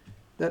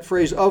 That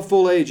phrase, of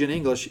full age, in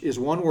English is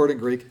one word in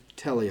Greek,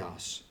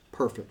 teleos,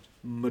 perfect,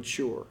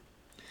 mature.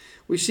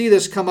 We see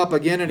this come up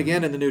again and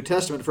again in the New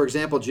Testament. For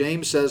example,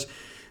 James says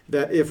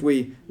that if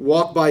we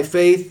walk by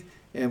faith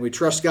and we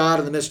trust God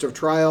in the midst of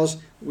trials,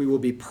 we will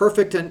be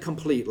perfect and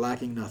complete,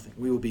 lacking nothing.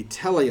 We will be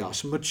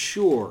teleos,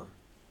 mature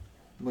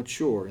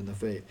in the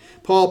faith.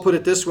 Paul put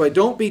it this way,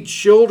 don't be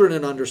children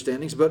in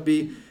understandings, but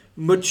be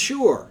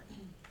mature.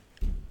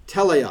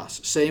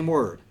 Teleos, same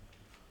word.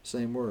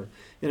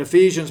 In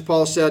Ephesians,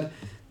 Paul said,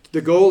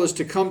 the goal is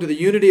to come to the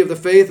unity of the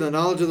faith and the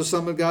knowledge of the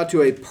Son of God,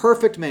 to a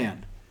perfect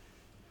man.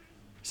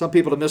 Some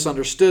people have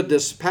misunderstood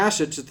this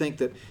passage to think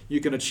that you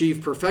can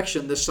achieve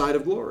perfection this side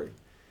of glory,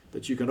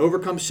 that you can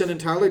overcome sin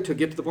entirely to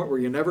get to the point where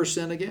you never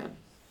sin again.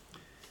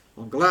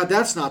 Well, I'm glad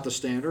that's not the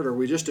standard, or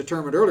we just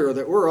determined earlier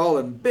that we're all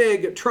in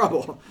big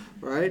trouble,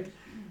 right?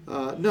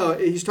 No,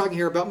 he's talking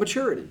here about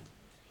maturity.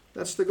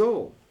 That's the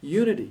goal.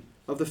 Unity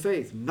of the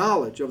faith,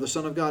 knowledge of the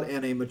Son of God,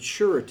 and a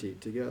maturity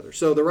together.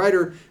 So the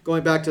writer,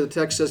 going back to the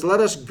text, says,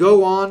 let us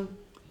go on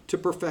to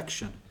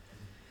perfection.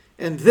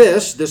 And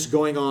this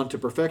going on to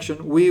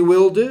perfection, we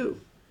will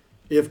do,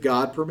 if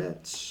God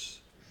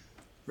permits.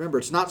 Remember,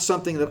 it's not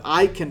something that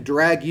I can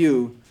drag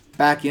you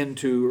back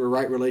into a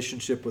right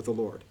relationship with the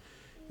Lord.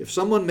 If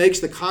someone makes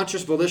the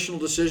conscious volitional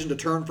decision to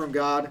turn from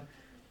God,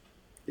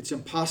 it's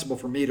impossible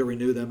for me to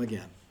renew them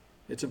again.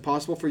 It's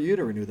impossible for you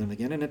to renew them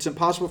again. And it's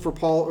impossible for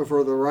Paul, or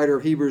for the writer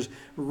of Hebrews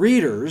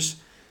readers,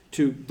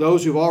 to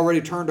those who've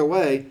already turned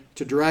away,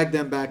 to drag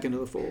them back into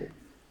the fold.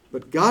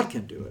 But God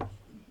can do it.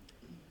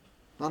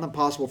 Not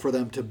impossible for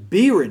them to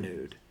be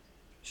renewed.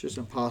 It's just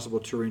impossible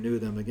to renew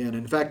them again.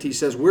 In fact, he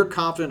says, we're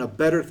confident of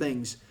better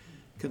things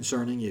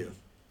concerning you.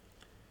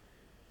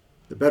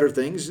 The better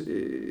things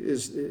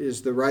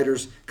is the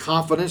writer's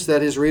confidence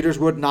that his readers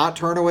would not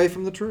turn away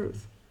from the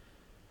truth.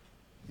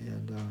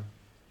 And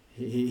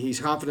he's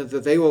confident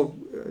that they will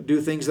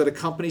do things that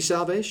accompany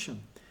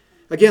salvation.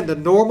 Again, the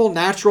normal,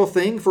 natural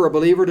thing for a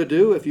believer to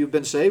do if you've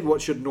been saved,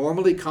 what should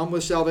normally come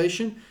with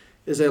salvation,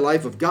 is a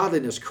life of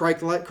godliness,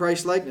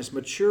 Christ-likeness,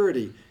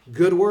 maturity,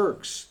 good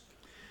works.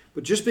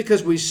 But just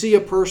because we see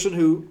a person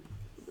who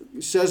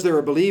says they're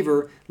a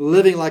believer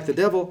living like the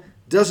devil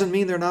doesn't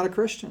mean they're not a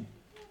Christian.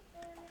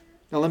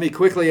 Now let me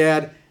quickly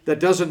add, that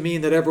doesn't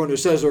mean that everyone who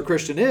says they're a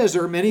Christian is.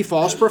 There are many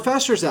false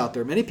professors out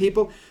there. Many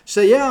people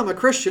say, yeah, I'm a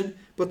Christian,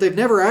 but they've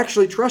never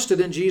actually trusted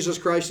in Jesus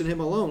Christ and Him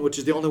alone, which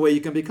is the only way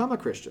you can become a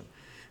Christian.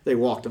 They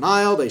walked an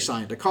aisle, they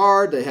signed a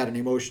card, they had an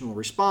emotional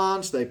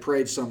response, they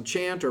prayed some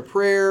chant or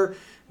prayer,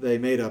 they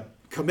made a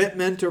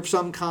commitment of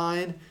some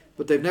kind,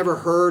 but they've never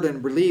heard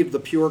and believed the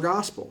pure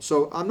gospel.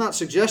 So I'm not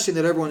suggesting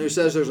that everyone who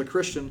says they're a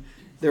Christian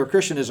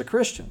is a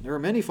Christian. There are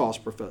many false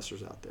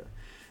professors out there.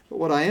 But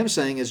what I am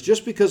saying is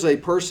just because a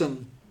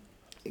person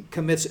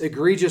commits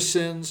egregious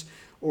sins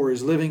or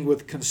is living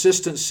with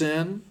consistent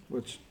sin,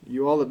 which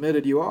you all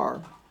admitted you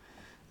are,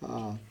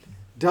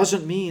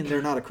 doesn't mean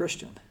they're not a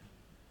Christian.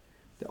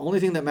 The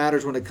only thing that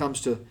matters when it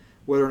comes to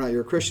whether or not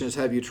you're a Christian is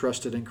have you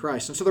trusted in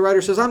Christ. And so the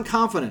writer says, I'm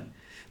confident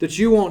that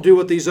you won't do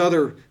what these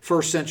other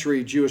first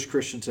century Jewish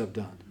Christians have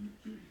done.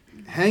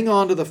 Hang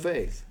on to the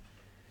faith.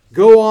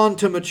 Go on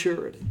to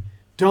maturity.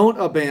 Don't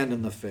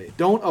abandon the faith.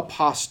 Don't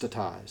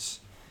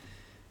apostatize.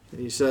 And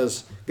he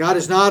says, God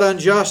is not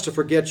unjust to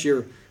forget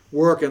your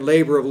work and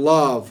labor of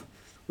love,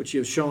 which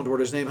you have shown toward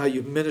His name, how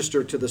you've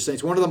ministered to the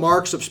saints. One of the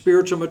marks of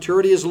spiritual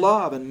maturity is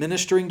love and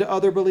ministering to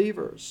other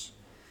believers.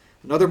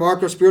 Another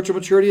mark of spiritual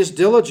maturity is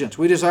diligence.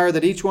 We desire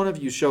that each one of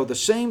you show the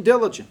same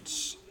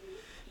diligence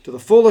to the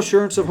full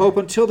assurance of hope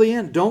until the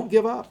end. Don't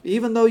give up.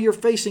 Even though you're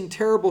facing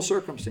terrible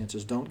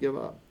circumstances, don't give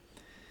up.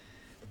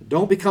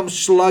 Don't become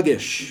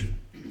sluggish.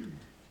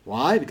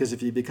 Why? Because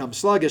if you become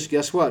sluggish,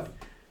 guess what?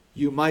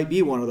 You might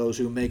be one of those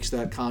who makes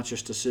that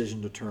conscious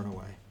decision to turn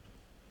away.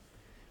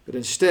 But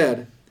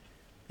instead,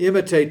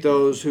 imitate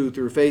those who,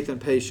 through faith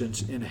and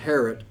patience,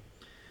 inherit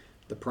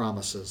the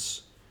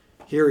promises.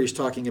 Here he's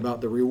talking about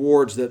the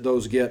rewards that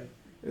those get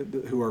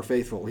who are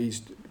faithful.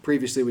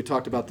 Previously we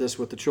talked about this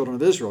with the children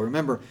of Israel.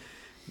 Remember,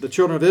 the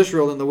children of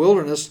Israel in the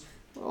wilderness,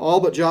 all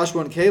but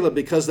Joshua and Caleb,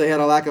 because they had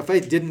a lack of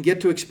faith, didn't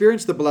get to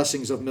experience the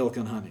blessings of milk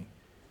and honey.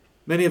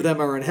 Many of them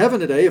are in heaven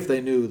today if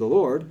they knew the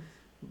Lord,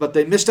 but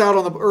they missed out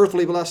on the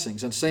earthly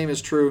blessings. And same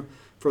is true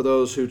for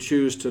those who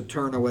choose to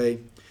turn away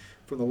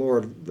from the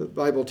Lord. The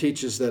Bible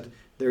teaches that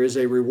there is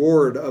a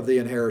reward of the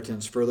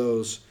inheritance for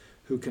those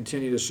who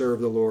continue to serve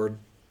the Lord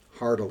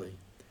heartily.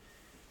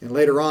 And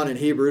later on in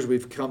Hebrews,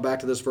 we've come back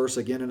to this verse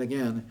again and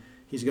again,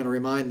 he's going to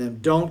remind them,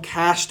 don't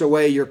cast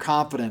away your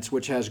confidence,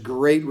 which has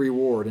great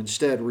reward.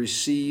 Instead,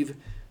 receive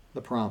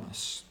the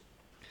promise.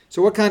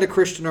 So what kind of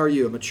Christian are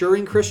you? A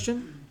maturing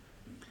Christian?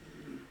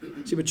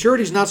 See,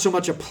 maturity is not so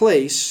much a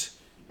place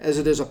as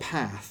it is a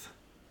path.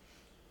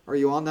 Are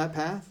you on that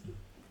path?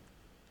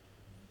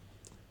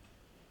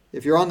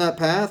 If you're on that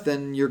path,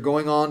 then you're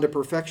going on to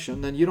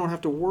perfection, then you don't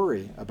have to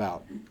worry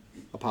about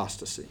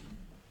apostasy.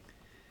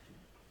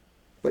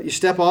 But you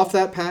step off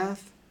that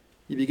path,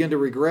 you begin to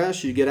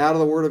regress, you get out of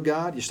the Word of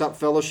God, you stop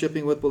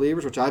fellowshipping with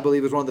believers, which I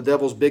believe is one of the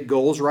devil's big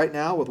goals right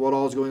now with what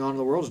all is going on in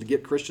the world, is to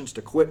get Christians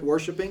to quit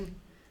worshiping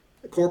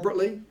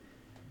corporately.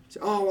 Say,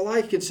 oh, well,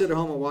 I can sit at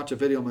home and watch a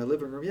video in my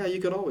living room. Yeah, you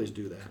could always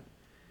do that.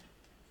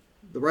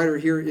 The writer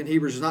here in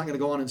Hebrews is not going to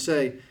go on and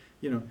say,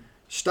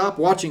 stop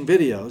watching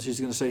videos. He's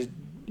going to say,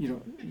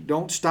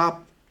 don't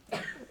stop.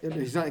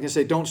 He's not going to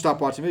say don't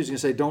stop watching movies.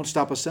 He's going to say don't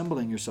stop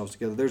assembling yourselves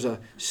together. There's a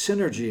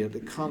synergy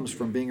that comes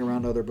from being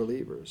around other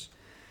believers.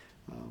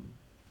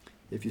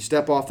 If you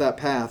step off that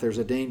path, there's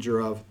a danger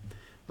of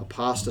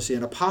apostasy,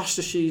 and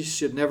apostasy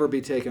should never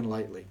be taken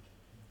lightly.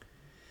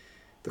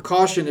 The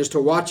caution is to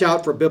watch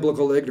out for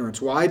biblical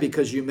ignorance. Why?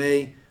 Because you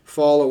may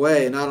fall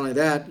away, and not only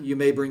that, you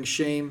may bring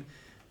shame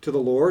to the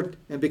Lord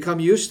and become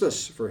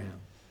useless for Him.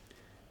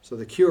 So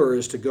the cure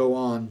is to go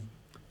on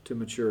to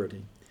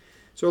maturity.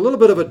 So a little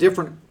bit of a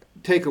different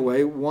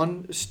takeaway,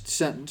 one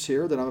sentence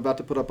here that I'm about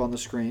to put up on the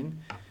screen.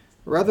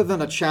 Rather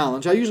than a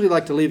challenge, I usually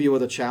like to leave you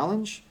with a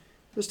challenge.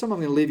 This time I'm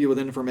going to leave you with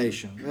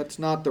information. That's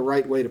not the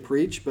right way to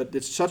preach, but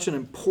it's such an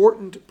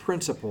important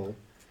principle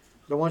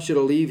that I want you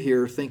to leave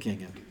here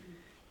thinking it.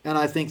 And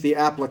I think the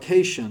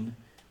application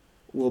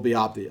will be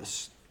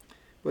obvious.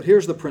 But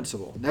here's the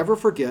principle. Never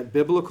forget,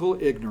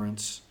 biblical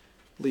ignorance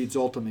leads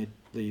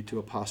ultimately to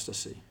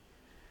apostasy.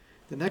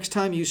 The next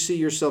time you see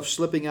yourself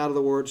slipping out of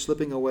the Word,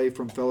 slipping away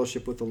from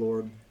fellowship with the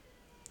Lord,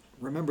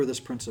 remember this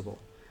principle.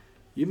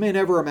 You may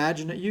never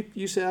imagine it.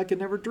 You say, I could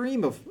never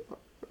dream of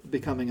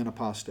becoming an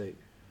apostate.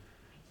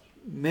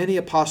 Many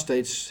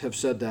apostates have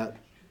said that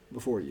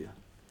before you.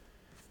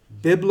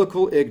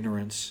 Biblical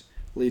ignorance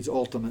leads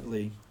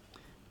ultimately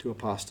to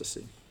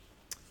apostasy.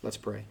 Let's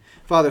pray.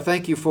 Father,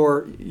 thank you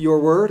for your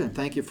word, and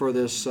thank you for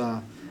this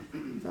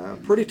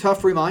pretty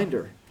tough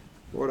reminder.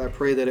 Lord, I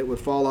pray that it would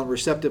fall on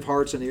receptive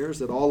hearts and ears,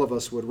 that all of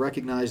us would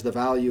recognize the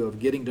value of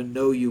getting to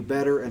know you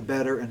better and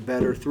better and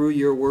better through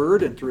your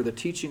word and through the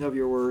teaching of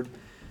your word,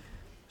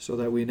 so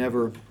that we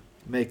never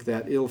make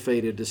that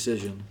ill-fated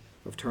decision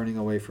of turning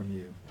away from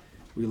you.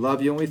 We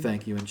love you and we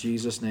thank you. In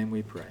Jesus' name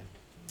we pray.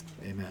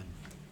 Amen.